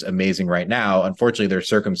life is amazing right now, unfortunately, there's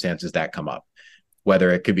circumstances that come up,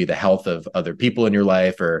 whether it could be the health of other people in your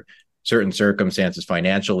life or certain circumstances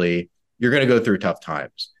financially. You're going to go through tough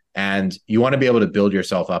times. And you want to be able to build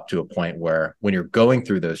yourself up to a point where when you're going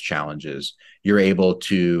through those challenges, you're able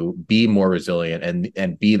to be more resilient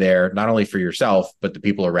and be there not only for yourself, but the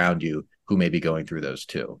people around you who may be going through those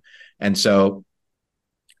too. And so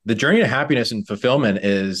the journey to happiness and fulfillment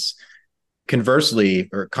is conversely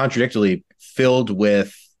or contradictorily filled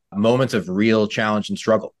with moments of real challenge and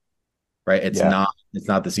struggle, right? Yeah. It's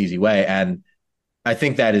not this easy way. And I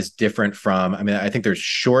think that is different from, I mean, I think there's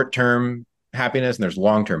short-term happiness and there's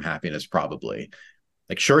long-term happiness probably.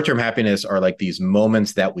 Like, short-term happiness are like these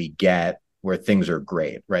moments that we get where things are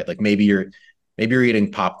great, right? Like maybe you're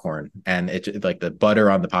eating popcorn and it's like the butter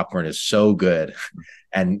on the popcorn is so good.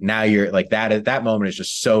 And now you're like that moment is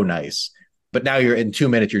just so nice. But now you're in 2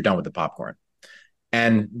 minutes, you're done with the popcorn.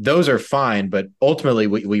 And those are fine. But ultimately,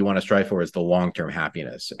 what we want to strive for is the long-term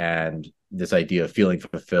happiness and this idea of feeling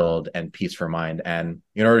fulfilled and peace for mind. And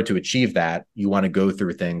in order to achieve that, you want to go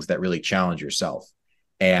through things that really challenge yourself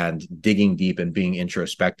and digging deep and being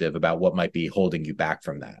introspective about what might be holding you back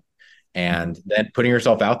from that. And then putting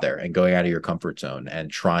yourself out there and going out of your comfort zone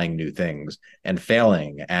and trying new things and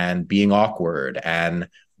failing and being awkward and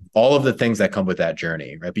all of the things that come with that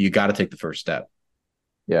journey, right? But you got to take the first step.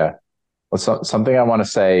 Yeah. Well, something I want to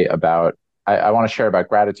say about, I want to share about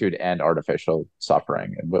gratitude and artificial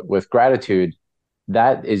suffering. With gratitude,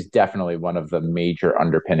 that is definitely one of the major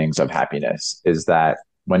underpinnings of happiness, is that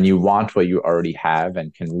when you want what you already have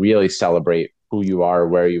and can really celebrate who you are,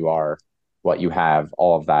 where you are, what you have,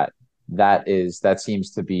 all of that, that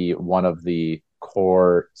seems to be one of the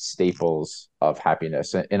core staples of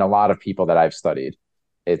happiness in a lot of people that I've studied.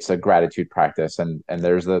 It's a gratitude practice, and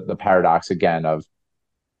there's the paradox again of,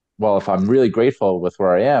 well, if I'm really grateful with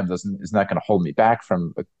where I am, doesn't isn't that going to hold me back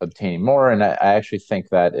from obtaining more? And I actually think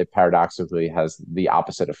that it paradoxically has the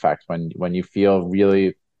opposite effect. When you feel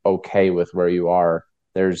really okay with where you are,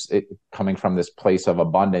 there's it coming from this place of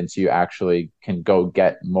abundance. You actually can go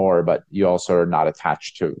get more, but you also are not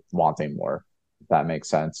attached to wanting more. If that makes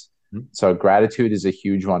sense. Mhm. So gratitude is a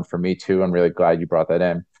huge one for me too. I'm really glad you brought that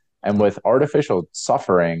in. And with artificial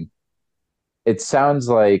suffering, it sounds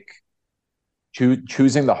like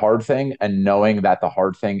choosing the hard thing and knowing that the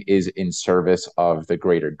hard thing is in service of the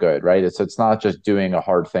greater good, right? It's not just doing a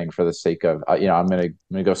hard thing for the sake of I'm gonna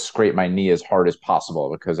go scrape my knee as hard as possible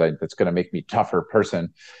because that's gonna make me a tougher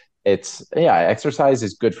person. it's yeah, exercise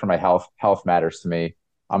is good for my health. Health matters to me.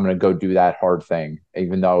 I'm gonna go do that hard thing,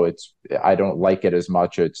 even though I don't like it as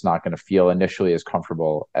much. It's not gonna feel initially as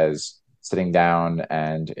comfortable as sitting down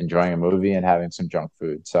and enjoying a movie and having some junk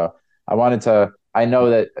food. So I know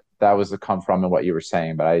that that was the come from and what you were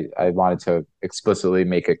saying, but I wanted to explicitly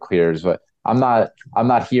make it clear. But I'm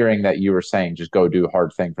not hearing that you were saying just go do a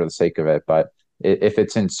hard thing for the sake of it, but if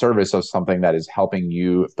it's in service of something that is helping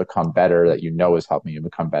you become better, that you know is helping you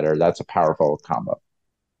become better, that's a powerful combo.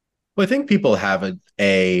 Well, I think people have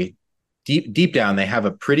a deep down, they have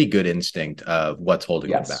a pretty good instinct of what's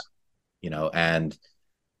holding them back, Yes. and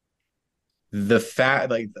the fact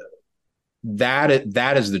like that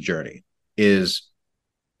is the journey is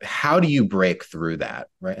how do you break through that,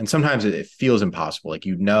 right? And sometimes it feels impossible. Like,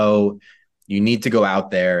 you need to go out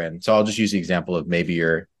there. And so I'll just use the example of maybe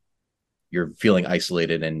you're feeling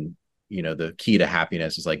isolated, and the key to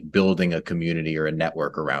happiness is like building a community or a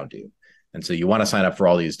network around you. And so you want to sign up for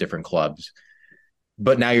all these different clubs,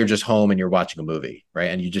 but now you're just home and you're watching a movie, right?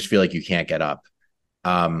 And you just feel like you can't get up.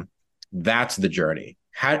 Um, that's the journey.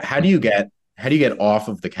 How do you get off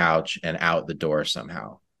of the couch and out the door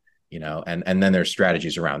somehow? And then there's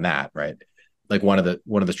strategies around that, right? Like one of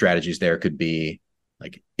the strategies there could be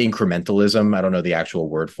like incrementalism. I don't know the actual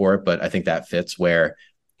word for it, but I think that fits, where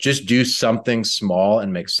just do something small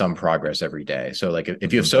and make some progress every day. So like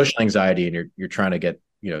if you have Mhm. social anxiety and you're trying to get,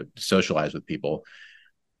 socialize with people,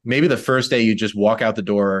 maybe the first day you just walk out the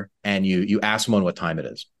door and you ask someone what time it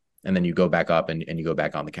is. And then you go back up and you go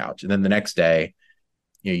back on the couch. And then the next day,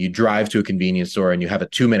 you drive to a convenience store and you have a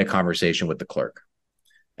 2-minute conversation with the clerk.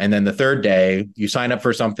 And then the third day, you sign up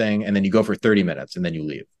for something and then you go for 30 minutes and then you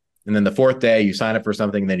leave. And then the fourth day, you sign up for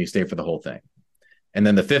something and then you stay for the whole thing. And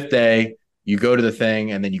then the fifth day, you go to the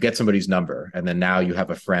thing and then you get somebody's number. And then now you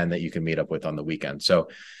have a friend that you can meet up with on the weekend. So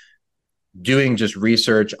doing just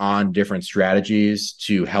research on different strategies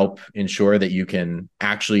to help ensure that you can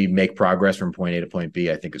actually make progress from point A to point B,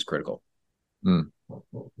 I think is critical. Mm.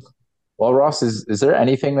 Well, Ross, is there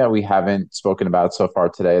anything that we haven't spoken about so far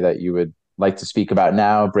today that you would like to speak about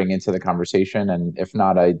now, bring into the conversation? And if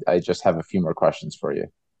not, I just have a few more questions for you.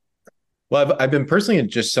 Well, I've been personally,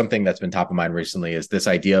 just something that's been top of mind recently is this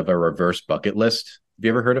idea of a reverse bucket list. Have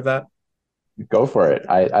you ever heard of that? Go for it.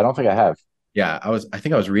 I don't think I have. Yeah, I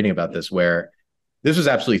think I was reading about this, where this was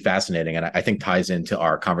absolutely fascinating, and I think ties into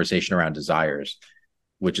our conversation around desires,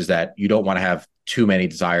 which is that you don't want to have too many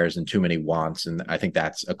desires and too many wants. And I think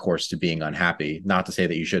that's a course to being unhappy. Not to say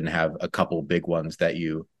that you shouldn't have a couple big ones that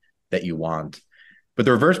you want. But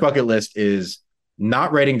the reverse bucket list is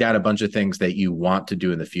not writing down a bunch of things that you want to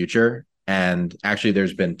do in the future. And actually,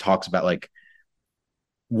 there's been talks about like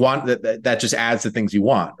want that just adds to things you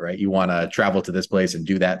want, right? You want to travel to this place and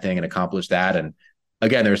do that thing and accomplish that. And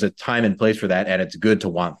again, there's a time and place for that, and it's good to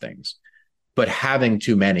want things. But having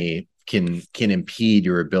too many can impede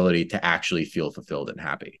your ability to actually feel fulfilled and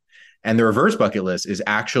happy. And the reverse bucket list is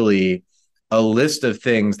actually a list of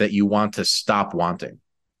things that you want to stop wanting.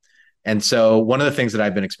 And so one of the things that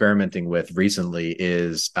I've been experimenting with recently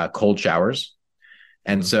is cold showers.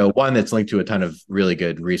 And Mhm. so one that's linked to a ton of really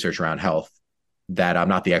good research around health that I'm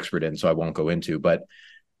not the expert in, so I won't go into. But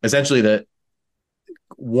essentially, the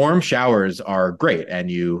warm showers are great, and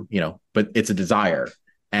but it's a desire,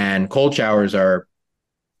 and cold showers are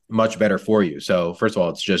much better for you. So first of all,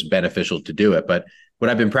 it's just beneficial to do it. But what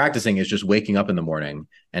I've been practicing is just waking up in the morning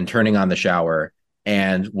and turning on the shower,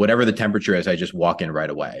 and whatever the temperature is, I just walk in right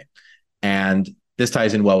away. And this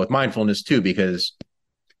ties in well with mindfulness too, because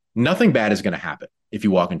nothing bad is going to happen if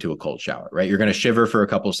you walk into a cold shower, right? You're going to shiver for a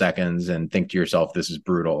couple seconds and think to yourself, this is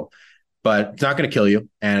brutal, but it's not going to kill you,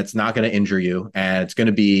 and it's not going to injure you. And it's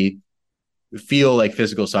going to feel like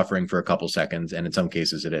physical suffering for a couple seconds. And in some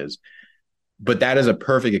cases it is, but that is a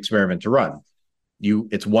perfect experiment to run.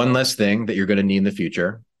 It's one less thing that you're going to need in the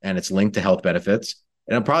future, and it's linked to health benefits.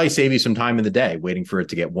 And it'll probably save you some time in the day waiting for it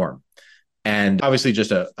to get warm. And obviously,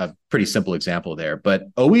 just a pretty simple example there, but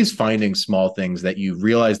always finding small things that you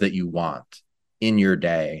realize that you want in your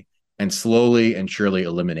day and slowly and surely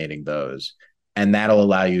eliminating those. And that'll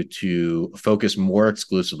allow you to focus more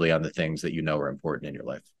exclusively on the things that you know are important in your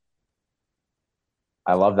life.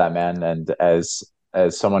 I love that, man. And as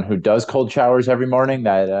someone who does cold showers every morning,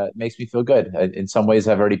 that makes me feel good. In some ways,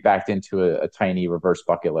 I've already backed into a tiny reverse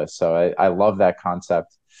bucket list. So I love that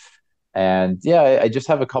concept. And yeah, I just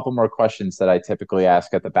have a couple more questions that I typically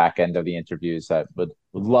ask at the back end of the interviews that would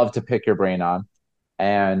love to pick your brain on.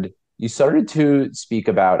 And you started to speak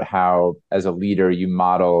about how, as a leader, you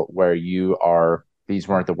model where you are. These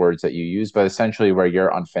weren't the words that you used, but essentially where you're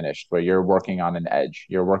unfinished, where you're working on an edge,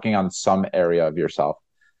 you're working on some area of yourself.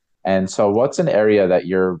 And so, what's an area that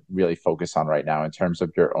you're really focused on right now in terms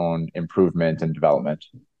of your own improvement and development?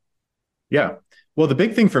 Yeah. Well, the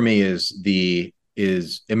big thing for me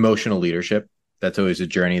is emotional leadership. That's always a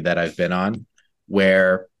journey that I've been on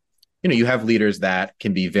where you have leaders that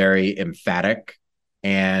can be very emphatic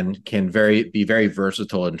and can very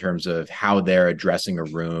versatile in terms of how they're addressing a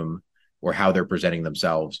room or how they're presenting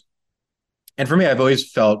themselves. And for me, I've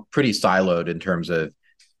always felt pretty siloed in terms of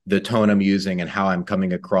the tone I'm using and how I'm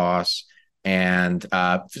coming across. And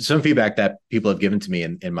some feedback that people have given to me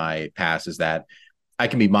in my past is that I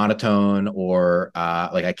can be monotone or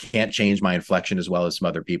like I can't change my inflection as well as some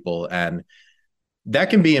other people. And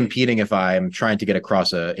that can be impeding if I'm trying to get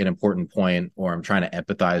across an important point or I'm trying to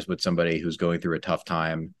empathize with somebody who's going through a tough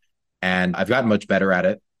time. And I've gotten much better at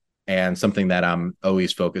it and something that I'm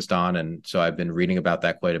always focused on. And so I've been reading about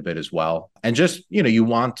that quite a bit as well. And just, I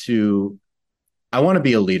want to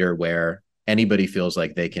be a leader where anybody feels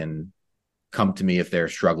like they can come to me if they're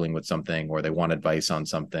struggling with something or they want advice on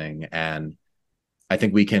something. And I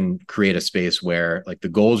think we can create a space where like the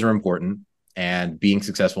goals are important and being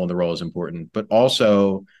successful in the role is important, but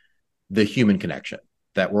also the human connection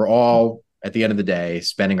that we're all at the end of the day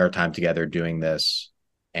spending our time together doing this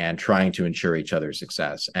and trying to ensure each other's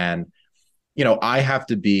success. And, I have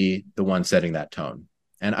to be the one setting that tone.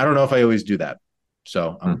 And I don't know if I always do that.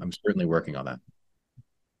 So Hmm. I'm certainly working on that.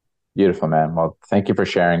 Beautiful, man. Well, thank you for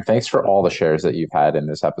sharing. Thanks for all the shares that you've had in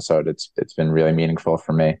this episode. It's been really meaningful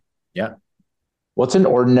for me. Yeah. What's an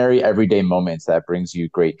ordinary everyday moment that brings you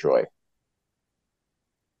great joy?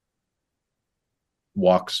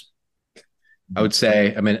 Walks. I would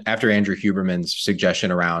say, I mean, after Andrew Huberman's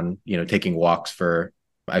suggestion around, taking walks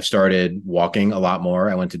I've started walking a lot more.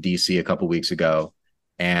 I went to DC a couple weeks ago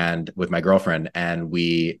and with my girlfriend and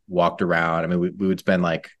we walked around. I mean,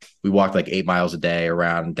 we walked like 8 miles a day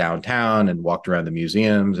around downtown and walked around the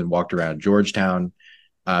museums and walked around Georgetown.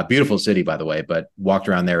 Beautiful city, by the way, but walked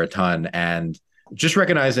around there a ton. And just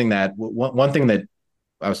recognizing that one thing that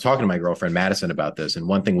I was talking to my girlfriend, Madison, about this. And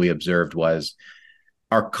one thing we observed was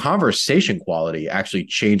our conversation quality actually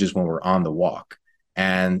changes when we're on the walk.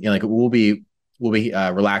 And like we'll be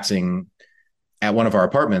relaxing at one of our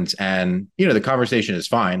apartments, and the conversation is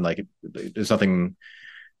fine. Like there's nothing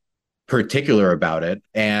particular about it.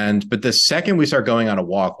 And but the second we start going on a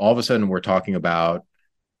walk, all of a sudden we're talking about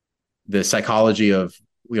the psychology of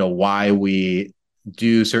why we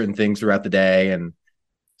do certain things throughout the day and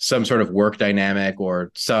some sort of work dynamic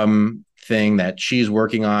or some thing that she's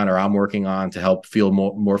working on or I'm working on to help feel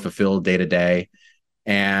more fulfilled day to day.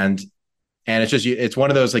 And it's one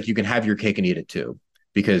of those like you can have your cake and eat it too,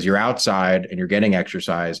 because you're outside and you're getting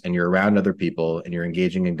exercise and you're around other people and you're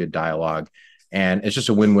engaging in good dialogue. And it's just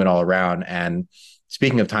a win-win all around. And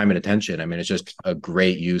speaking of time and attention, I mean, it's just a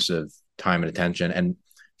great use of time and attention. And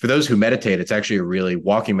for those who meditate, it's actually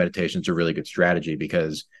walking meditation is a really good strategy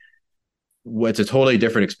because it's a totally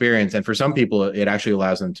different experience. And for some people, it actually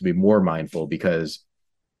allows them to be more mindful because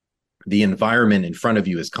the environment in front of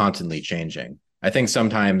you is constantly changing. I think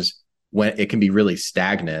sometimes when it can be really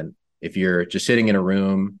stagnant, if you're just sitting in a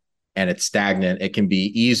room and it's stagnant, it can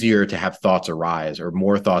be easier to have thoughts arise or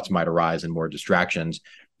more thoughts might arise and more distractions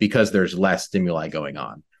because there's less stimuli going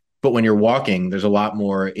on. But when you're walking, there's a lot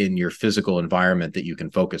more in your physical environment that you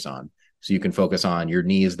can focus on. So you can focus on your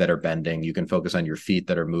knees that are bending. You can focus on your feet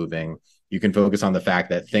that are moving. You can focus on the fact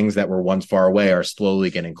that things that were once far away are slowly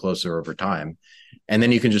getting closer over time. And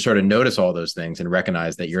then you can just sort of notice all those things and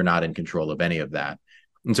recognize that you're not in control of any of that.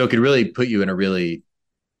 And so it could really put you in a really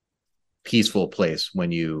peaceful place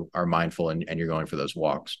when you are mindful and you're going for those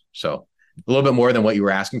walks. So a little bit more than what you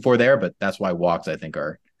were asking for there, but that's why walks, I think,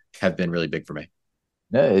 have been really big for me.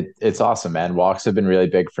 No, it's awesome, man. Walks have been really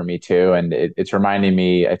big for me too. And it's reminding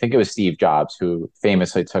me, I think it was Steve Jobs who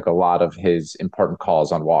famously took a lot of his important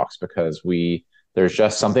calls on walks because there's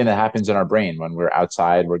just something that happens in our brain when we're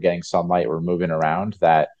outside, we're getting sunlight, we're moving around,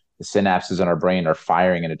 that the synapses in our brain are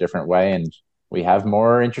firing in a different way. And we have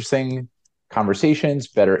more interesting conversations,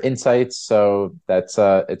 better insights. So it's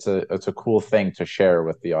a cool thing to share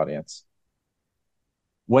with the audience.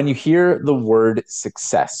 When you hear the word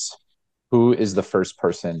success, who is the first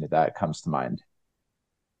person that comes to mind?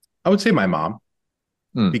 I would say my mom,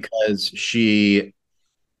 Hmm. because she,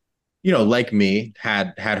 like me,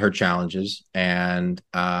 had her challenges and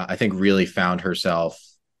I think really found herself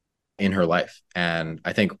in her life. And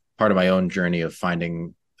I think part of my own journey of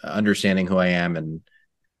understanding who I am and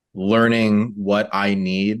learning what I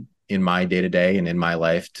need in my day to day and in my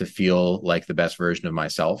life to feel like the best version of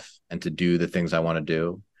myself and to do the things I want to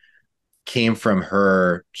do came from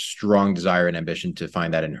her strong desire and ambition to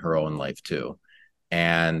find that in her own life too.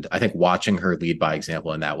 And I think watching her lead by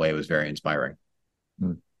example in that way was very inspiring.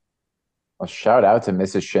 Hmm. Well, shout out to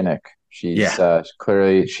Mrs. Schinik. She's Yeah.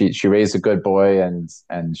 clearly she raised a good boy,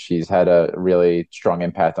 and she's had a really strong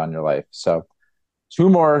impact on your life. So two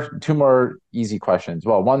more easy questions.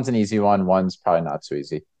 Well, one's an easy one, one's probably not so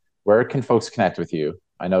easy. Where can folks connect with you?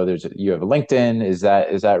 I know you have a LinkedIn. Is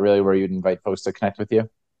that really where you'd invite folks to connect with you?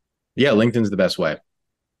 Yeah. LinkedIn's the best way.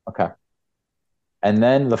 Okay. And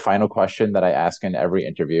then the final question that I ask in every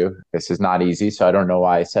interview. This is not easy, so I don't know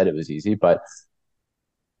why I said it was easy, but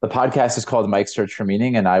the podcast is called Mike's Search for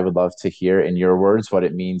Meaning, and I would love to hear in your words what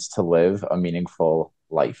it means to live a meaningful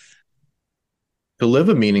life. To live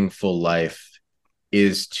a meaningful life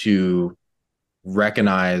is to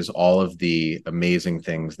recognize all of the amazing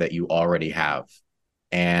things that you already have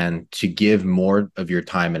and to give more of your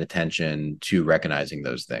time and attention to recognizing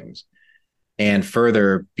those things. And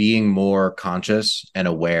further, being more conscious and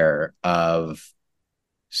aware of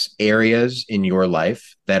areas in your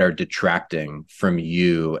life that are detracting from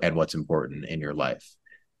you and what's important in your life,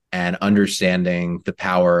 and understanding the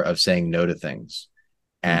power of saying no to things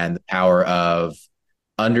Mm, and the power of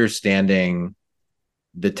understanding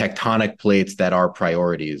the tectonic plates that are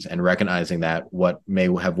priorities and recognizing that what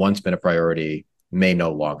may have once been a priority may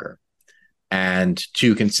no longer. And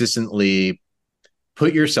to consistently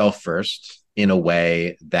put yourself first in a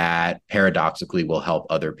way that paradoxically will help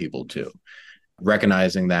other people too.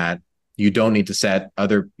 Recognizing that you don't need to set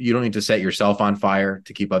yourself on fire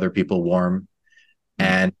to keep other people warm, mm,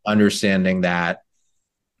 and understanding that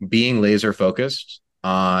being laser focused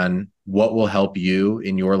on what will help you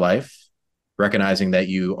in your life, recognizing that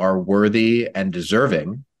you are worthy and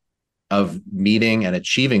deserving of meeting and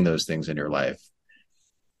achieving those things in your life.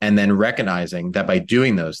 And then recognizing that by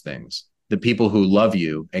doing those things, the people who love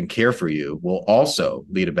you and care for you will also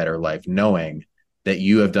lead a better life, knowing that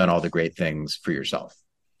you have done all the great things for yourself.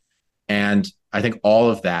 And I think all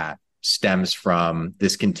of that stems from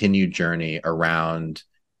this continued journey around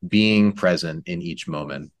being present in each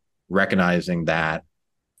moment, recognizing that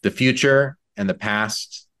the future and the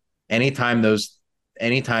past, anytime those,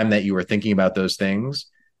 anytime that you are thinking about those things,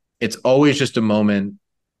 it's always just a moment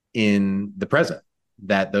in the present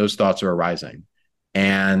that those thoughts are arising.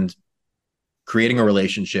 And creating a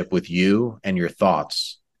relationship with you and your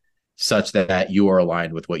thoughts such that you are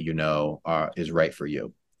aligned with what you know is right for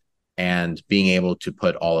you, and being able to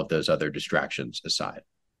put all of those other distractions aside.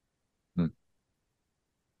 mm.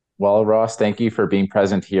 Well, Ross, thank you for being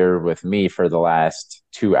present here with me for the last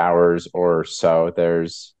 2 hours or so.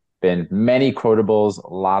 There's been many quotables,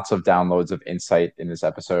 lots of downloads of insight in this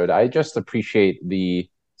episode. I just appreciate the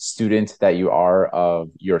student that you are of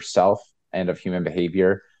yourself and of human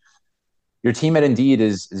behavior. Your team at Indeed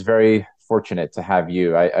is very fortunate to have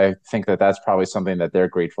you. I think that that's probably something that they're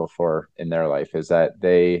grateful for in their life, is that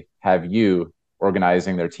they have you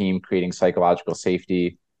organizing their team, creating psychological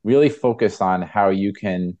safety, really focused on how you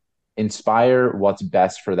can inspire what's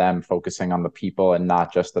best for them, focusing on the people and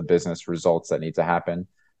not just the business results that need to happen.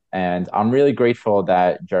 And I'm really grateful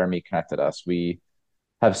that Jeremy connected us. We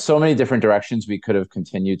have so many different directions we could have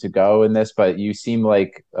continued to go in this, but you seem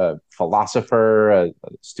like a philosopher, a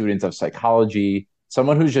student of psychology,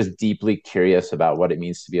 someone who's just deeply curious about what it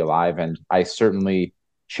means to be alive. And I certainly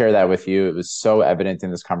share that with you. It was so evident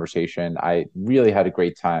in this conversation. I really had a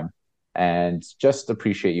great time and just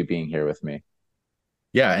appreciate you being here with me.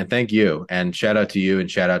 Yeah, and thank you. And shout out to you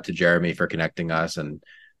and shout out to Jeremy for connecting us. And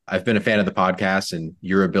I've been a fan of the podcast and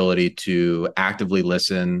your ability to actively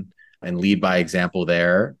listen and lead by example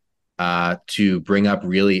there, to bring up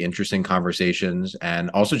really interesting conversations and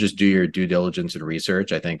also just do your due diligence and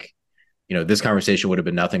research. I think, this conversation would have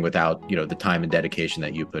been nothing without, the time and dedication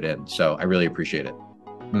that you put in. So I really appreciate it.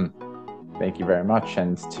 Hmm. Thank you very much.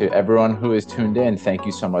 And to everyone who is tuned in, thank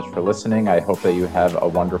you so much for listening. I hope that you have a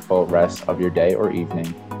wonderful rest of your day or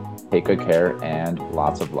evening. Take good care and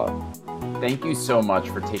lots of love. Thank you so much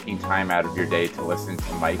for taking time out of your day to listen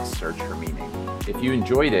to Mike's Search for Meaning. If you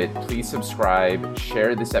enjoyed it, please subscribe,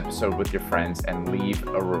 share this episode with your friends, and leave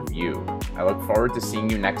a review. I look forward to seeing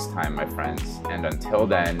you next time, my friends. And until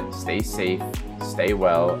then, stay safe, stay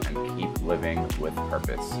well, and keep living with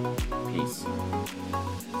purpose. Peace.